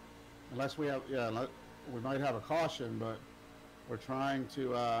 Unless we have, we might have a caution, but we're trying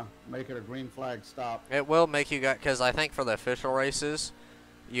to make it a green flag stop. It will make you guys, because I think for the official races,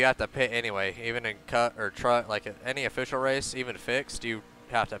 you have to pit anyway. Even in cut or truck, like any official race, even fixed, you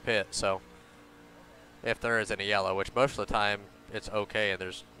have to pit. So if there is any yellow, which most of the time it's okay, and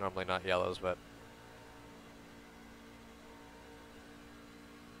there's normally not yellows, but.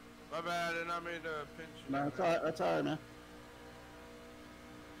 My bad, and I made a pinch. No, that's all right, man.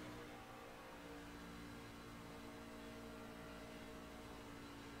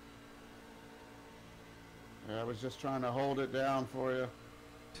 I was just trying to hold it down for you.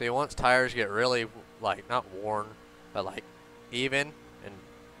 See, once tires get really, like, not worn, but, like, even and,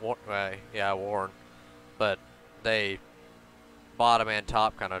 worn, but they, bottom and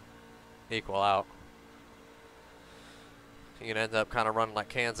top kind of equal out. You can end up kind of running like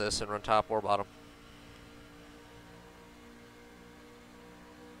Kansas and run top or bottom.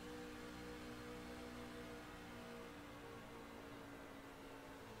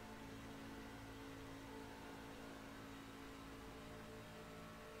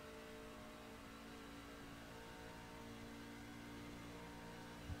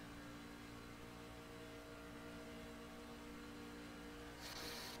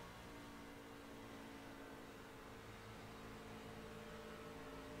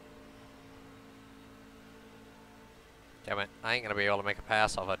 Damn it, I ain't gonna be able to make a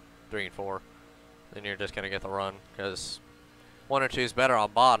pass off a 3 and 4. Then you're just gonna get the run, because 1 or 2 is better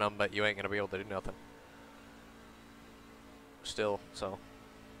on bottom, but you ain't gonna be able to do nothing. Still, so.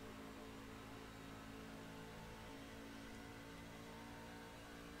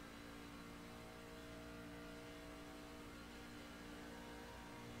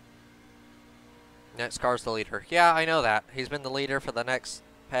 Next car's the leader. Yeah, I know that. He's been the leader for the next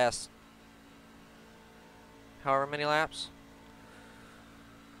past however many laps.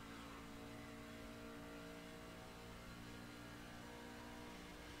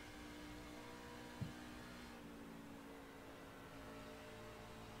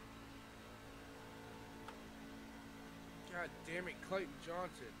 God damn it, Clayton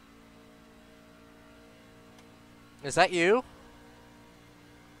Johnson. Is that you?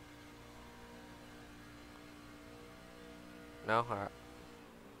 No? Alright.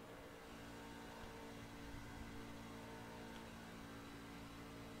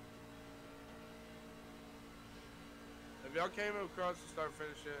 Have y'all came across the start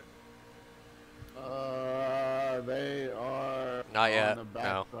finish yet? They are Not on yet, the back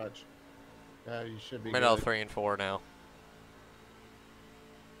no. stretch. Yeah, you should be Middle good. 3 and 4 now.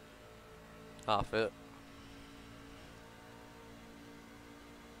 Off it.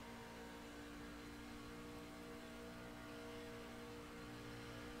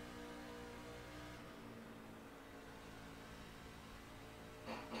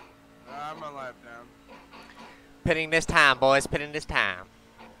 I'm a lap down. Pitting this time, boys. Pitting this time.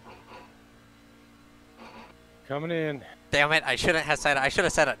 Coming in. Damn it! I shouldn't have said it. I should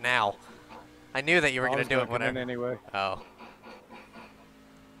have said it now. I knew that you were I gonna was do it come in whenever. anyway. Oh.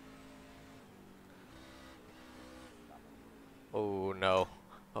 Oh no.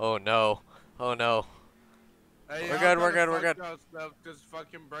 Oh no. Oh no. Hey, We're good, we're good, we're good. Because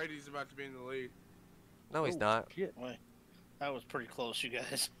fucking Brady's about to be in the lead. No, he's not. Shit. Wait, that was pretty close, you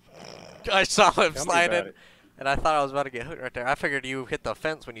guys. I saw him Tell me about sliding, it. and I thought I was about to get hooked right there. I figured you hit the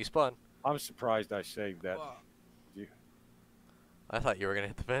fence when you spun. I'm surprised I saved that. Fuck. I thought you were gonna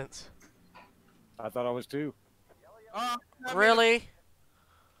hit the fence. I thought I was too. Really?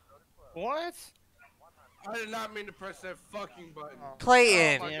 What? I did not mean to press that fucking button.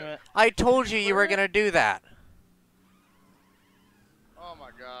 Clayton, Damn it. I told you you were gonna do that. Oh my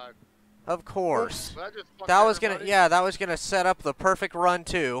god. Of course. But I just fucked That was gonna, everybody. yeah, that was gonna set up the perfect run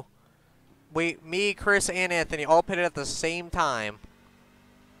too. Me, Chris, and Anthony all pitted at the same time.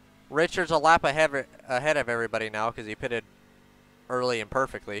 Richard's a lap ahead of everybody now because he pitted early and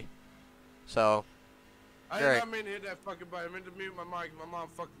perfectly. So, I great. did not mean to hit that fucking button. I meant to mute my mic. My mom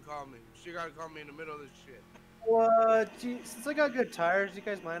fucking called me. She gotta call me in the middle of this shit. What? Since I got good tires, do you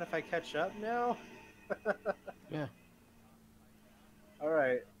guys mind if I catch up now? Yeah. All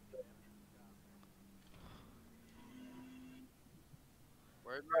right.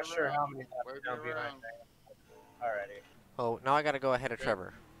 Wave me Not sure around. how many laps Wave me down behind around. me. Alrighty. oh, now I gotta go ahead of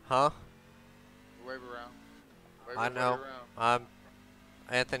Trevor. Huh? Wave around. Wave I know. everybody around.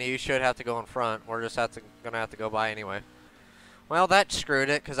 Anthony, you should have to go in front. We're just gonna have to go by anyway. Well, that screwed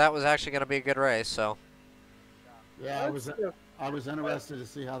it because that was actually gonna be a good race. So. Yeah, I was interested to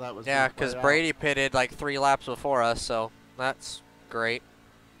see how that was. Yeah, gonna play because out. Brady pitted like 3 laps before us, so that's great.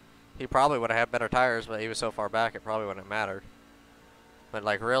 He probably would have had better tires, but he was so far back it probably wouldn't have mattered. But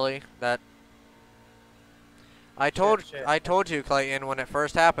like, really, that I told you, Clayton, when it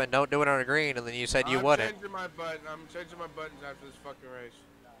first happened, don't do it on a green, and then you said you wouldn't. I'm changing my buttons after this fucking race.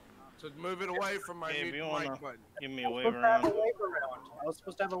 So move it away from my Hey, if mute you mic wanna button. give me a I was wave supposed to have a around. wave around. I was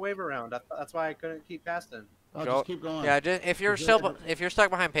supposed to have a wave around. That's why I couldn't keep passing. Oh, Go- just keep going. Yeah, if you're stuck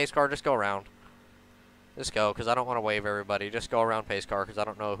behind pace car, just go around. Just go, because I don't want to wave everybody. Just go around pace car, because I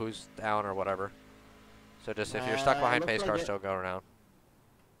don't know who's down or whatever. So just if you're stuck behind looks pace like car, it- still go around.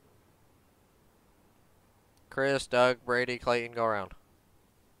 Chris, Doug, Brady, Clayton, go around.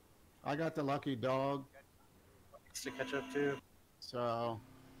 I got the lucky dog, To catch up to. so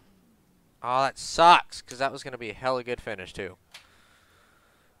Oh, that sucks, because that was going to be a hella good finish, too.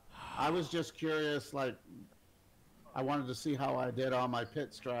 I was just curious. Like, I wanted to see how I did on my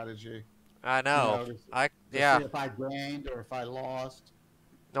pit strategy. I know. To Yeah. see if I gained or if I lost.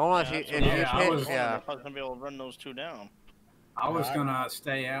 No, if you hit, I was- yeah. I was gonna be able to run those 2 down. I was gonna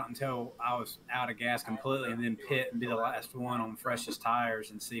stay out until I was out of gas completely, and then pit and be the last one on freshest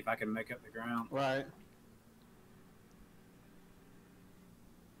tires and see if I can make up the ground. Right.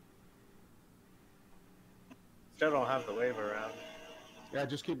 Still don't have the wave around. Yeah,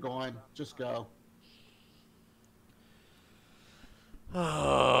 just keep going. Just go.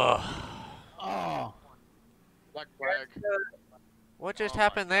 Oh, Black flag. What just Oh my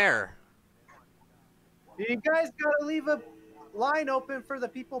happened there? You guys gotta leave a line open for the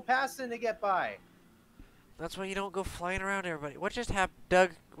people passing to get by. That's why you don't go flying around everybody. What just happened,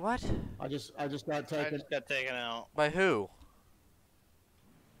 Doug? What? I just got I taken. just got taken out. By who?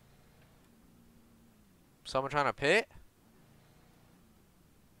 Someone trying to pit?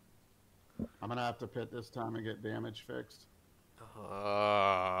 I'm gonna have to pit this time and get damage fixed. He's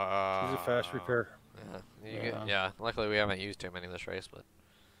a fast repair. Yeah, luckily we haven't used too many this race, but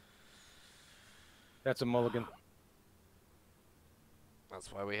That's a mulligan.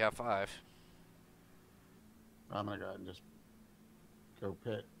 that's why we have 5. I'm gonna go ahead and just go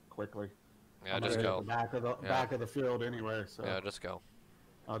pit quickly. Yeah, I'm just gonna go. hit the back of the field anyway, so Yeah, just go.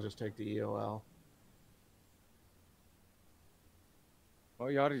 I'll just take the EOL. Well,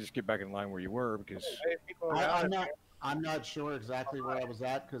 you ought to just get back in line where you were because I'm not sure exactly where I was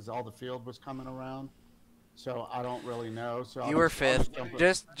at because all the field was coming around, so I don't really know. So You were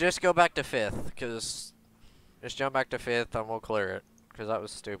 5th. Just go back to 5th, because just jump back to 5th and we'll clear it, because that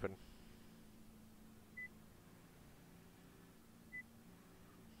was stupid.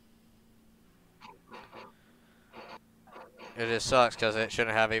 It just sucks because it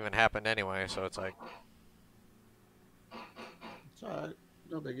shouldn't have even happened anyway, so it's like. It's alright,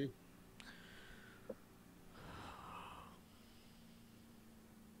 no biggie.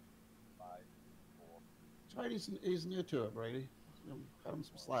 It's alright, he's new to it, Brady. Cut him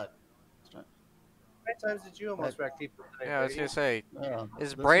some slack. How many times did you almost wreck people today, Yeah, I was Brady? gonna say, is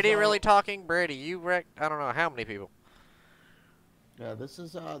this Brady is really talking? Brady, you wrecked I don't know how many people. Yeah, this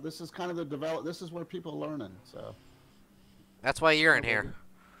is kind of the this is where people are learning, so. That's why you're in here.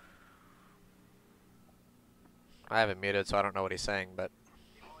 I have it muted, so I don't know what he's saying, but.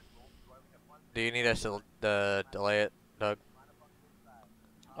 Do you need us to delay it, Doug?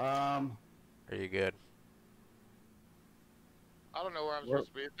 Are you good? I don't know where I'm supposed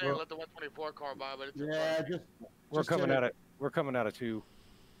to be. It's saying let the 124 car by, but it's in front of me. we're coming out of 2.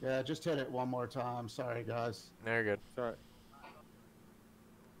 Yeah, just hit it one more time. Sorry, guys. No, you're good. It's all right.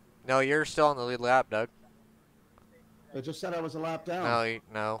 No, you're still on the lead lap, Doug. It just said I was a lap down.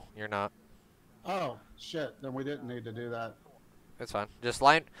 No, you're not. Oh, shit. Then we didn't need to do that. It's fine. Just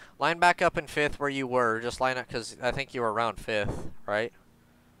line back up in 5th where you were. Just line up, because I think you were around 5th, right?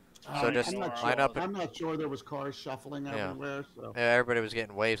 So just line up. I'm not sure. There was cars shuffling everywhere. So. Yeah, everybody was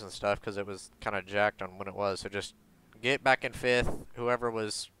getting waves and stuff because it was kind of jacked on when it was. So just get back in 5th. Whoever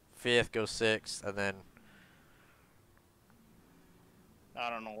was 5th, go 6th, and then. I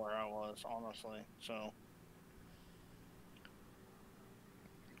don't know where I was, honestly. So.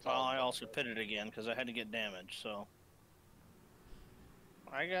 Well, I also pitted again because I had to get damage. So.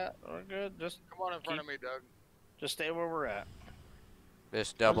 We're good. Just come on in front of me, Doug. Just stay where we're at.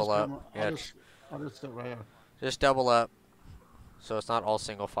 Just double up. I'll just sit right here. Just double up, so it's not all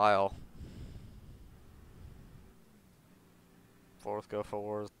single file. 4th, go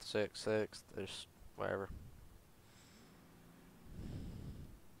 4th, 6th, 6th, just whatever.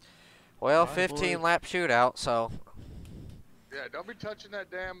 Well, 15 lap shootout, so. Yeah, don't be touching that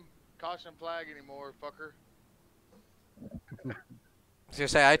damn caution flag anymore, fucker. I was gonna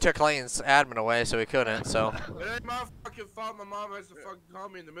say, I took Layton's admin away, so he couldn't, so. It ain't my fucking fault. My mom has to fucking call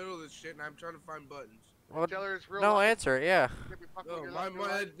me in the middle of this shit, and I'm trying to find buttons. Well, Tell her it's real no, life. answer it, yeah. No, my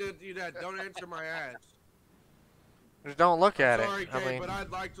mom did do that. Don't answer my ads. Just don't look at Sorry, it. Kay, I mean, but I'd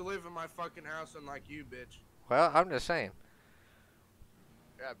like to live in my fucking house unlike you, bitch. well, I'm just saying.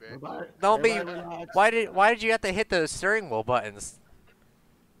 Yeah, bitch. Don't be. Why did you have to hit those steering wheel buttons?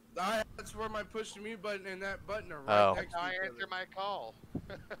 That's where my push to mute button and that button are right next to I each answer other. my call.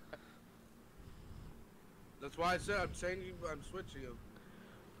 That's why I said I'm switching them.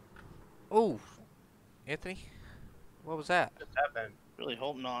 Oh, Anthony, what was that? Just happened. Really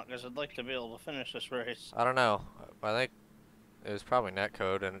hope not, because I'd like to be able to finish this race. I don't know. I think it was probably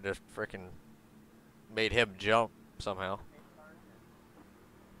netcode, and it just freaking made him jump somehow.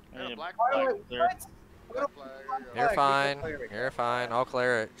 Yeah, black flag flag. there. Black flag. You're fine. You're fine. I'll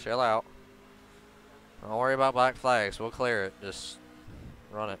clear it. Chill out. Don't worry about black flags. We'll clear it. Just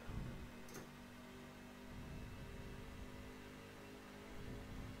run it.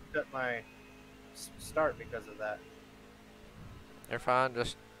 Cut my start because of that. You're fine.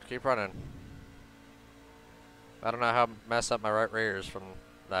 Just keep running. I don't know how messed up my right rear is from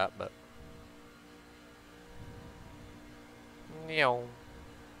that, but. Neon.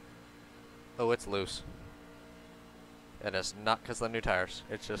 Oh, it's loose. And it's not because of the new tires.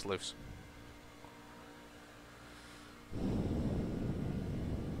 It's just loose.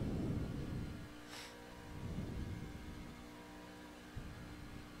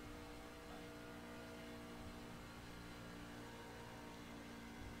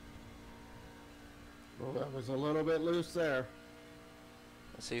 Oh, that was a little bit loose there.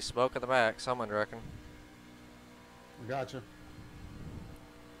 I see smoke in the back. Someone reckon. Gotcha.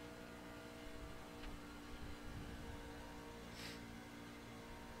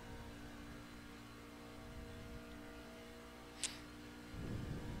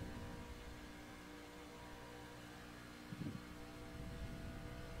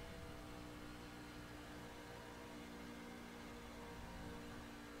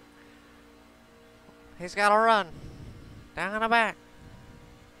 He's got to run. Down the back.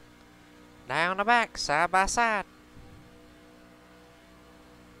 Down the back, side by side.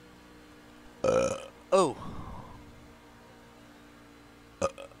 Oh.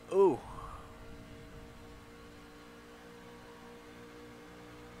 Ooh.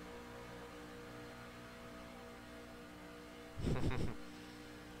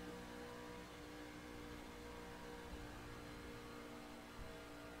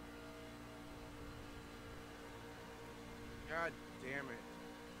 God damn it.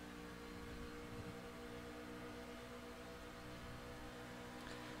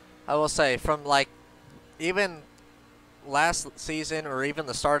 I will say, from like even last season or even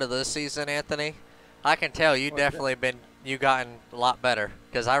the start of this season, Anthony, I can tell you definitely gotten a lot better.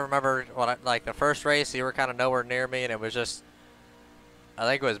 Because I remember like the first race, you were kind of nowhere near me, and it was just, I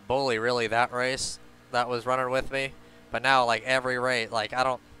think it was Bully really that race that was running with me. But now like every race, like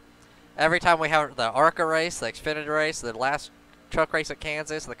every time we have the ARCA race, the Xfinity race, the last truck race at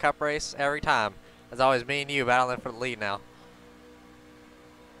Kansas, the Cup race, every time it's always me and you battling for the lead now.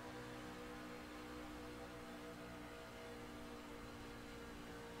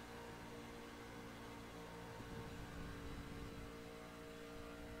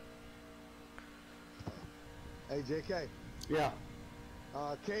 Hey, JK. Yeah.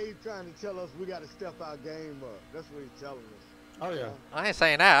 Cade trying to tell us we got to step our game up. That's what he's telling us. Oh, yeah. I ain't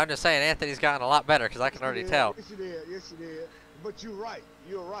saying that. I'm just saying Anthony's gotten a lot better because I can already tell. Yes, you did. Yes, you did. But you're right.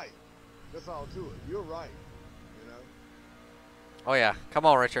 You're right. That's all to it. You're right. You know? Oh, yeah. Come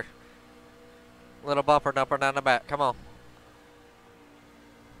on, Richard. Little bumper dumper down the back. Come on.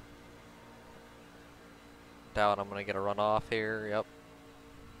 Doubt I'm going to get a run off here. Yep.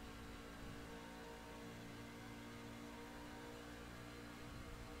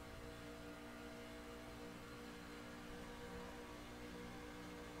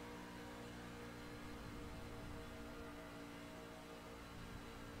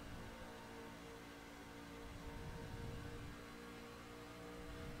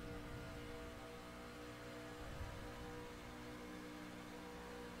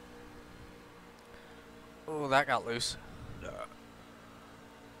 Oh, that got loose. He's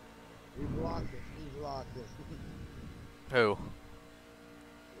blocking. He's blocking. Who?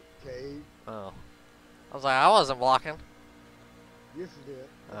 Cade. Oh. I was like, I wasn't blocking. Yes, you did.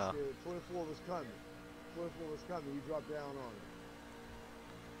 Yes, Oh. you did. 24 was coming. 24 was coming. You dropped down on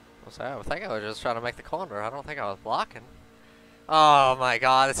it. I think I was just trying to make the corner. I don't think I was blocking. Oh my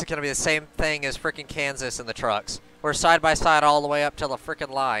god, it's going to be the same thing as freaking Kansas in the trucks. We're side by side all the way up till the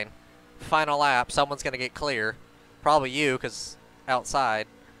freaking line. Final lap, someone's going to get clear. Probably you, because outside.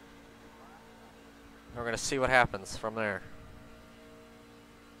 We're going to see what happens from there.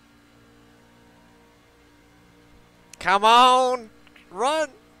 Come on! Run!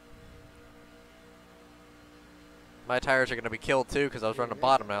 My tires are going to be killed too because I was running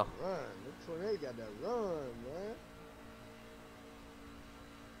bottom now. Run. That 28 got that run, man.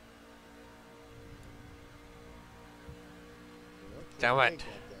 Damn it.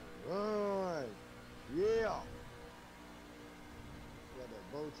 Run. Yeah. Got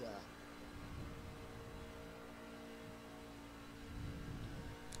that bow tie.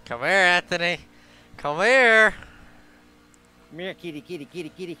 Come here, Anthony. Come here. Come here, kitty, kitty, kitty,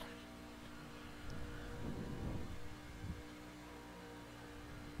 kitty.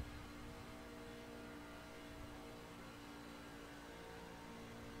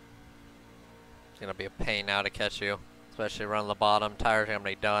 It's going to be a pain now to catch you, especially running the bottom. Tires are going to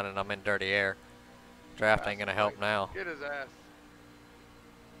be done, and I'm in dirty air. Draft ain't going to help now. Get his ass.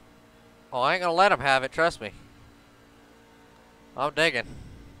 Oh, I ain't going to let him have it, trust me. I'm digging.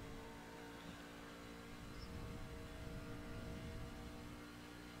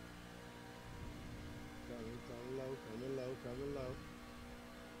 Coming low, coming low, coming low.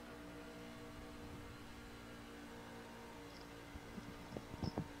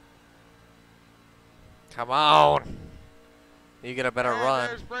 Come on. You get a better And run.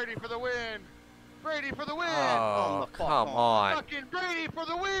 There's Brady for the win. Brady for the win. Oh, come on. Fucking Brady for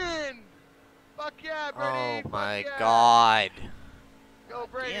the win. Fuck yeah, Brady. Oh, my Fuck yeah. God. Go,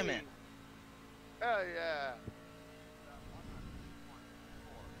 Brady. Damn it. Hell yeah.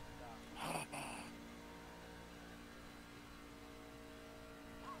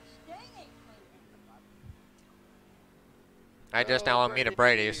 I just now unmuted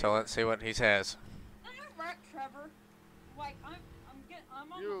Brady, so let's see what he says. I'm right, Trevor. Like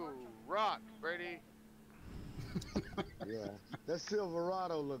I'm on You rock, Brady. Yeah, that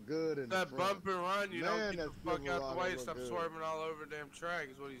Silverado look good in That the front. bump and run, you Man, don't get the that fuck out the way and Silverado stop look swerving all over the damn track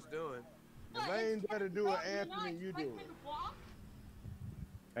is what he's doing. If I ain't better do it, Anthony, you do it.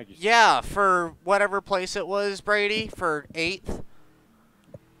 Thank you. Yeah, for whatever place it was, Brady, for 8th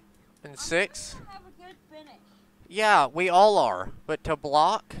and 6th. Have a good finish. Yeah, we all are. But to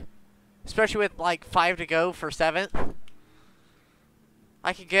block, especially with like 5 to go for 7th,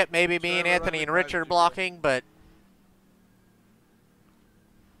 I could get maybe me and Anthony and Richard blocking, but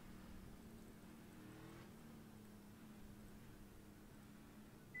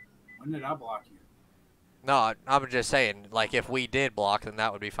When did I block you? no, I'm just saying, like, if we did block, then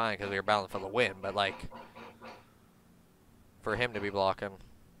that would be fine because we were battling for the win. But, like, for him to be blocking.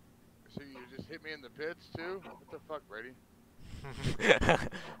 So you just hit me in the pits, too? What the fuck, Brady?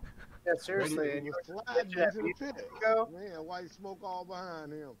 Yeah, seriously. And He you was sliding yeah, into the you pit. go. Man, white smoke all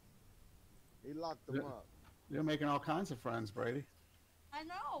behind him. He locked them up. You're making all kinds of friends, Brady. I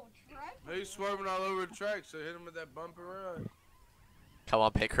know, Trevor. He's swerving all over the track, so hit him with that bump and run. Come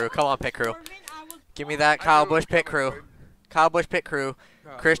on, pit crew. Come on, pit crew. Swerving, I was Give me that Kyle Busch pit crew. Kyle Busch pit crew.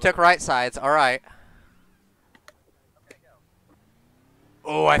 Chris took right sides. All right.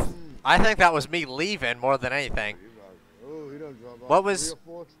 Oh, I think that was me leaving more than anything. Oh, he done drove off What 3 was or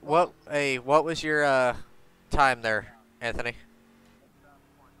 4 spots. what was your time there, Anthony?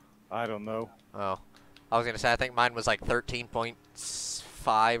 I don't know. Oh, I was gonna say I think mine was like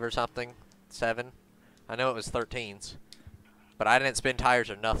 13.5 or something, 7. I know it was 13s, but I didn't spin tires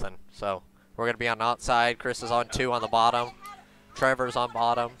or nothing. So we're gonna be on the outside. Chris is on 2 on the bottom. Trevor's on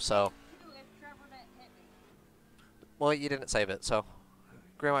bottom. So if Trevor didn't hit me. well, you didn't save it. So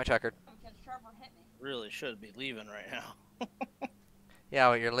green white checkered. Because Trevor hit me. Really should be leaving right now. Yeah,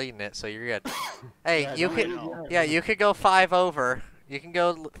 well, you're leading it, so you're good. Hey, Yeah, you don't could lead it. yeah, you could go 5 over. You can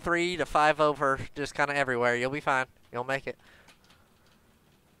go 3 to 5 over, just kind of everywhere. You'll be fine. You'll make it.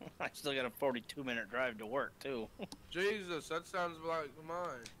 I still got a 42-minute drive to work, too. Jesus, that sounds like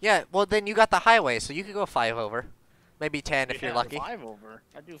mine. Yeah, well then you got the highway, so you could go 5 over, maybe 10 if you're Yeah, lucky. 5 over.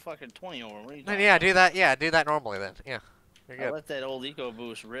 I do fucking 20 over. What are you Then talking yeah, do that. Yeah, do that normally then. Yeah, you're I good. let that old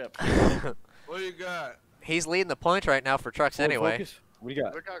EcoBoost rip. What do you got? He's leading the points right now for trucks Ford anyway. Focus? What do you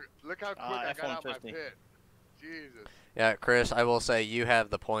got? Look how quick I got out my F-150. pit. Jesus. Yeah, Chris, I will say you have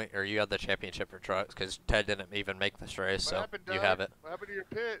the point, or you have the championship for trucks, because Ted didn't even make this race, What so happened, you Doug? have it. What happened to your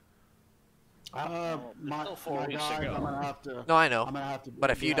pit? My still 4 weeks guys, ago. I'm gonna have to. No, I know. I'm gonna have to. But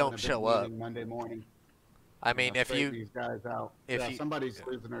if be you having don't a big show up- meeting Monday morning. I mean, if straighten you these guys out. if Yeah, you- somebody's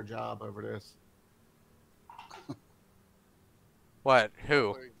losing their job over this. what?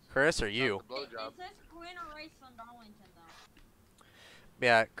 Who? Wait, Chris or not you? the blowjob. It says winner race on Darlington, though.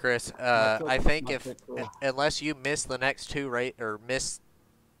 Yeah, Chris. took I think my if pit crew. unless you miss the next 2 or miss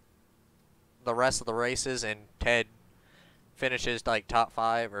the rest of the races, and Ted finishes like top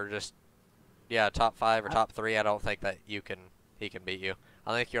 5 or just top 5 or top 3, I don't think that he can beat you.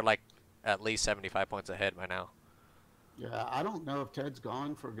 I think you're like at least 75 points ahead by now. Yeah, I don't know if Ted's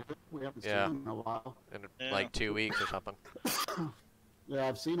gone for good. We haven't Yeah. seen him in a while. In Yeah. like 2 weeks or something. Yeah,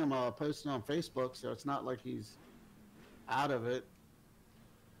 I've seen him posting on Facebook, so it's not like he's out of it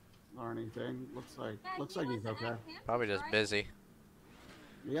or anything. Looks like he's okay. Probably just busy.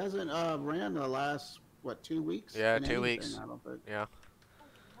 He hasn't ran the last 2 weeks? Yeah, in 2 anything, weeks. I don't think. Yeah.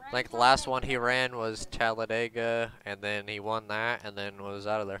 I think the last one he ran was Talladega, and then he won that, and then was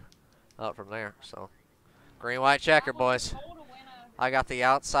out of there. Out from there, so. Green, white, checker, boys. I got the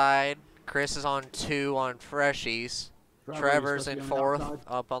outside. Chris is on 2 on freshies. Trevor's in 4th,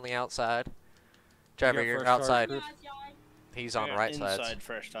 up on the outside. Trevor, got you're first start, outside. Chris? He's I on got right inside sides.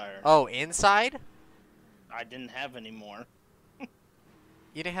 fresh tire. Oh, inside? I didn't have any more.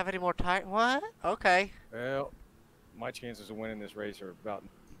 You didn't have any more tire? What? Okay. Well, my chances of winning this race are about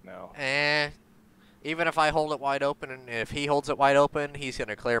now. Even if I hold it wide open, and if he holds it wide open, he's going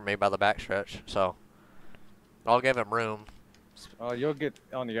to clear me by the backstretch. So, I'll give him room. You'll get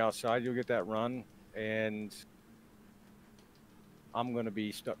on the outside. You'll get that run, and I'm going to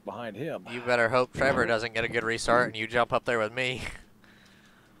be stuck behind him. You better hope Trevor doesn't get a good restart and you jump up there with me.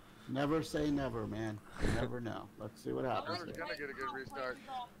 Never say never, man. You never know. Let's see what happens. Trevor's gonna get a good restart.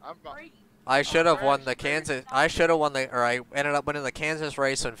 I should have won the Kansas. I ended up winning the Kansas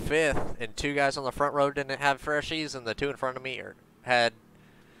race in 5th, and 2 guys on the front row didn't have freshies, and the 2 in front of me had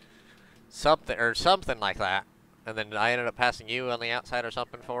something like that. And then I ended up passing you on the outside or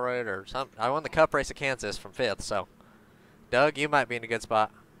something for it, or something. I won the Cup race at Kansas from 5th, so Doug, you might be in a good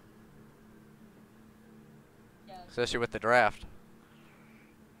spot. especially with the draft.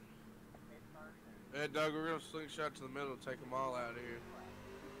 Hey, Doug, we're gonna slingshot to the middle, take them all out of here.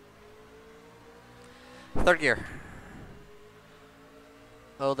 Third gear.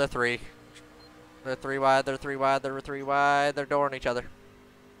 Oh, they're three. They're three wide, they're three wide, they're three wide, they're dooring each other.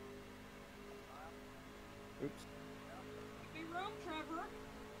 Oops. Give me room, Trevor.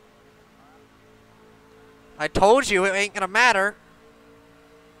 I told you it ain't gonna matter.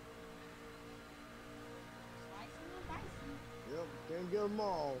 Yep, can't get them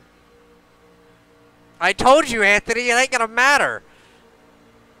all. I told you, Anthony, it ain't gonna matter.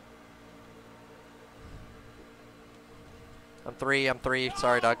 I'm three.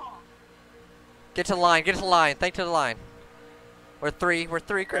 Sorry, Doug. Get to the line, get to the line. Think to the line. We're three,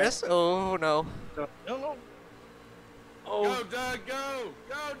 Chris. Oh, no. No. Oh. Go, Doug, go!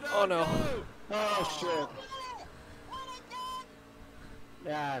 Go, Doug, Oh, no. go! Oh, shit.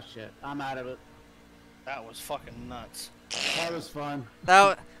 Yeah, shit. I'm out of it. That was fucking nuts. That was fun.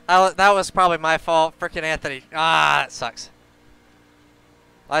 That was probably my fault. Frickin' Anthony. Ah, it sucks.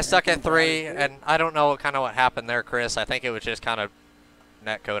 I stuck at 3, and I don't know what happened there, Chris. I think it was just kind of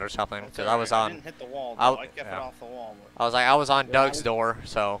netcode or something, because I was on. I didn't hit the wall, though. I kept it off the wall. But... I was on Doug's door,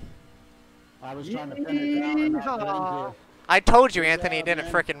 so. I was trying to pin it down and not get into. I told you, Anthony, it didn't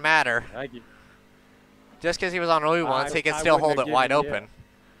frickin' matter. Thank you. Just because he was on only once, he could still hold it wide open.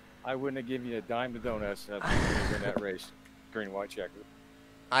 I wouldn't have given you a dime to donuts in that race. Green, white checker.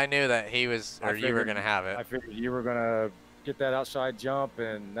 I knew that he was, or you were gonna have it. I figured you were gonna get that outside jump,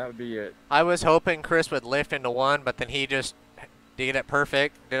 and that would be it. I was hoping Chris would lift into 1, but then he just did it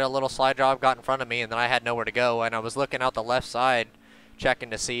perfect, did a little slide job, got in front of me, and then I had nowhere to go. And I was looking out the left side,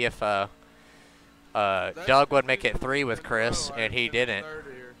 checking to see if Doug would make it 3 with Chris, and he didn't.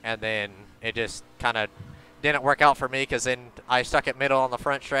 And then it just kind of didn't work out for me, because then I stuck at middle on the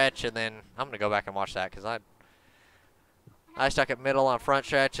front stretch, and then I'm gonna go back and watch that, because I stuck at middle on front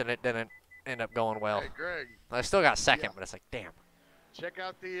stretch, and it didn't end up going well. Hey, Greg. I still got second, but it's like, damn. Check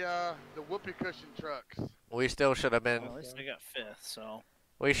out the whoopee cushion trucks. We still should have been. Well, at least I got 5th, so.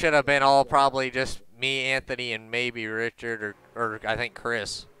 We should have been all probably just me, Anthony, and maybe Richard, or I think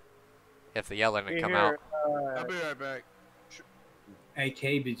Chris, if the yelling had come out. I'll be right back. Hey,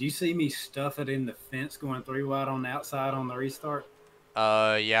 K, did you see me stuff it in the fence going 3 wide on the outside on the restart?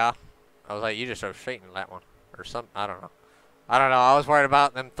 Yeah. I was like, you just drove straight into that one, or something. I don't know. I was worried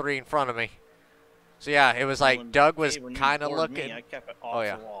about them 3 in front of me. So yeah, it was like when Doug was when you kind of bored looking. Me, I kept it off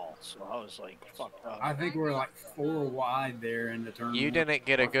the wall, so I was like, fuck up. I think we're like 4 wide there in the tournament. You didn't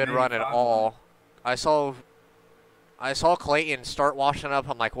get a good run at all. I saw Clayton start washing up.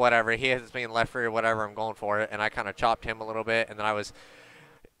 I'm like, whatever. He has me in left rear, whatever. I'm going for it. And I kind of chopped him a little bit. And then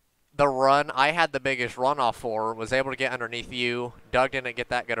the run I had the biggest runoff for was able to get underneath you. Doug didn't get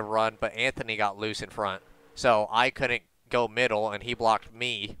that good of a run, but Anthony got loose in front. So I couldn't go middle, and he blocked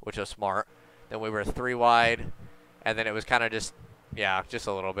me, which was smart. Then we were 3 wide, and then it was kind of just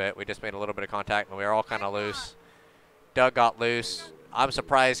a little bit. We just made a little bit of contact, and we were all kind of loose. Doug got loose. I'm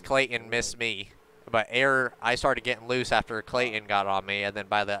surprised Clayton missed me. But I started getting loose after Clayton got on me, and then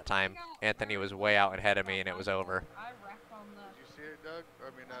by that time, Anthony was way out ahead of me, and it was over. Did you see it, Doug? I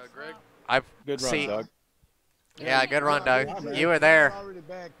mean, Greg? Good run, Doug. Yeah, good run, Doug. You were there. Already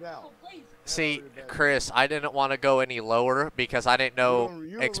backed out. See, Chris, I didn't want to go any lower because I didn't know,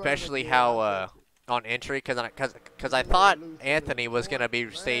 especially how on entry, because I thought Anthony was going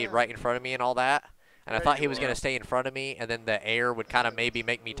to stay right in front of me and all that. And I thought he was going to stay in front of me, and then the air would kind of maybe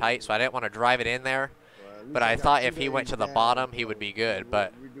make me tight, so I didn't want to drive it in there. But I thought if he went to the bottom, he would be good.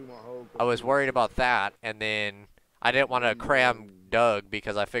 But I was worried about that, and then I didn't want to cram Doug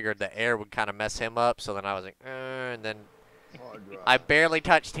because I figured the air would kind of mess him up. So then I was like, and then I barely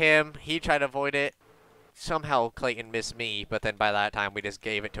touched him. He tried to avoid it. Somehow Clayton missed me, but then by that time we just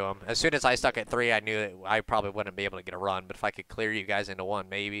gave it to him. As soon as I stuck at 3, I knew that I probably wouldn't be able to get a run. But if I could clear you guys into 1,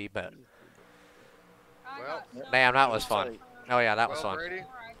 maybe. But Well, damn, that was fun. Oh yeah, that was fun. Brady,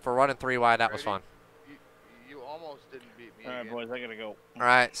 For running 3 wide, that was fun. you almost didn't beat me. All right, again. boys, I gotta go. All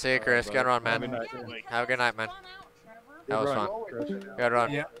right, see you, Chris. Good run, man. Have a good night. Have a good night, man. That was fun. Good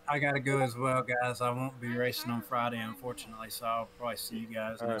run. Yeah, I gotta go as well, guys. I won't be racing on Friday, unfortunately, so I'll probably see you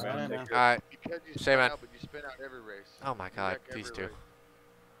guys next right, Monday. All right. Because you Say, spin man. out, but you spin out every race. Oh my You God, wreck every these two. race.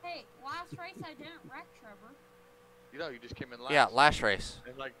 Hey, last race I didn't wreck Trevor. You know, you just came in last. Yeah, last race.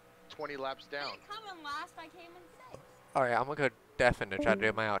 And like 20 laps I down. didn't come in last, I came in 6th. All right, I'm gonna go deafen to try to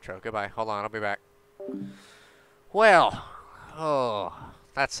do my outro. Goodbye. Hold on, I'll be back. Well, oh,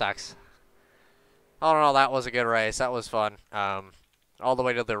 that sucks. All in all, that was a good race. That was fun. All the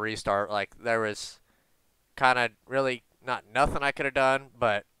way to the restart, like there was kind of really not nothing I could have done,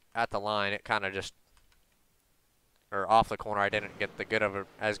 but at the line, it kind of just or off the corner, I didn't get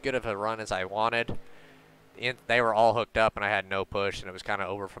as good of a run as I wanted. They were all hooked up, and I had no push, and it was kind of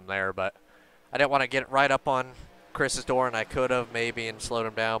over from there. But I didn't want to get right up on Chris's door, and I could have maybe and slowed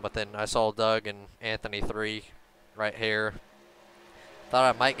him down. But then I saw Doug and Anthony 3 right here.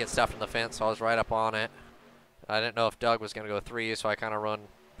 Thought I might get stuff from the fence, so I was right up on it. I didn't know if Doug was going to go 3, so I kind of run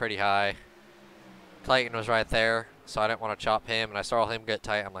pretty high. Clayton was right there, so I didn't want to chop him, and I saw him get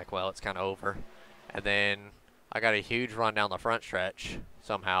tight. I'm like, well, it's kind of over. And then I got a huge run down the front stretch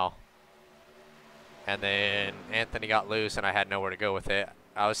somehow. And then Anthony got loose, and I had nowhere to go with it.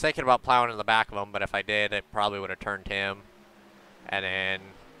 I was thinking about plowing in the back of him, but if I did, it probably would have turned him. And then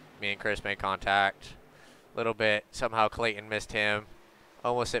me and Chris made contact. A little bit. Somehow Clayton missed him.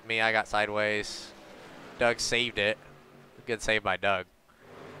 Almost hit me. I got sideways. Doug saved it. Good save by Doug.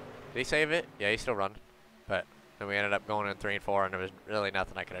 Did he save it? Yeah, he's still running. But then we ended up going in 3 and 4, and there was really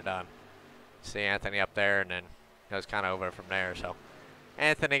nothing I could have done. See Anthony up there, and then it was kind of over from there. So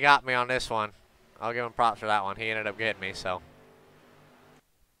Anthony got me on this one. I'll give him props for that one. He ended up getting me, so.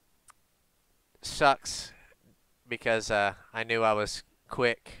 Sucks because I knew I was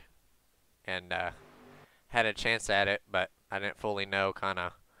quick and had a chance at it, but I didn't fully know kind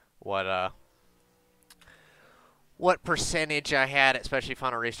of what percentage I had, especially if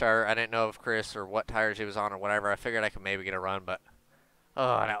on a restart. I didn't know if Chris or what tires he was on or whatever. I figured I could maybe get a run, but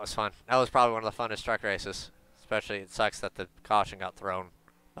oh, that was fun. That was probably one of the funnest truck races. Especially, it sucks that the caution got thrown,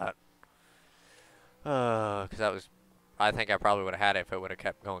 but because that was, I think I probably would have had it if it would have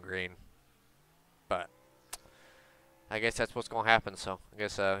kept going green. But I guess that's what's going to happen. So I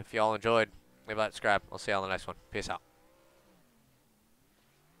guess if y'all enjoyed, leave a like, subscribe. I'll see y'all on the next one. Peace out.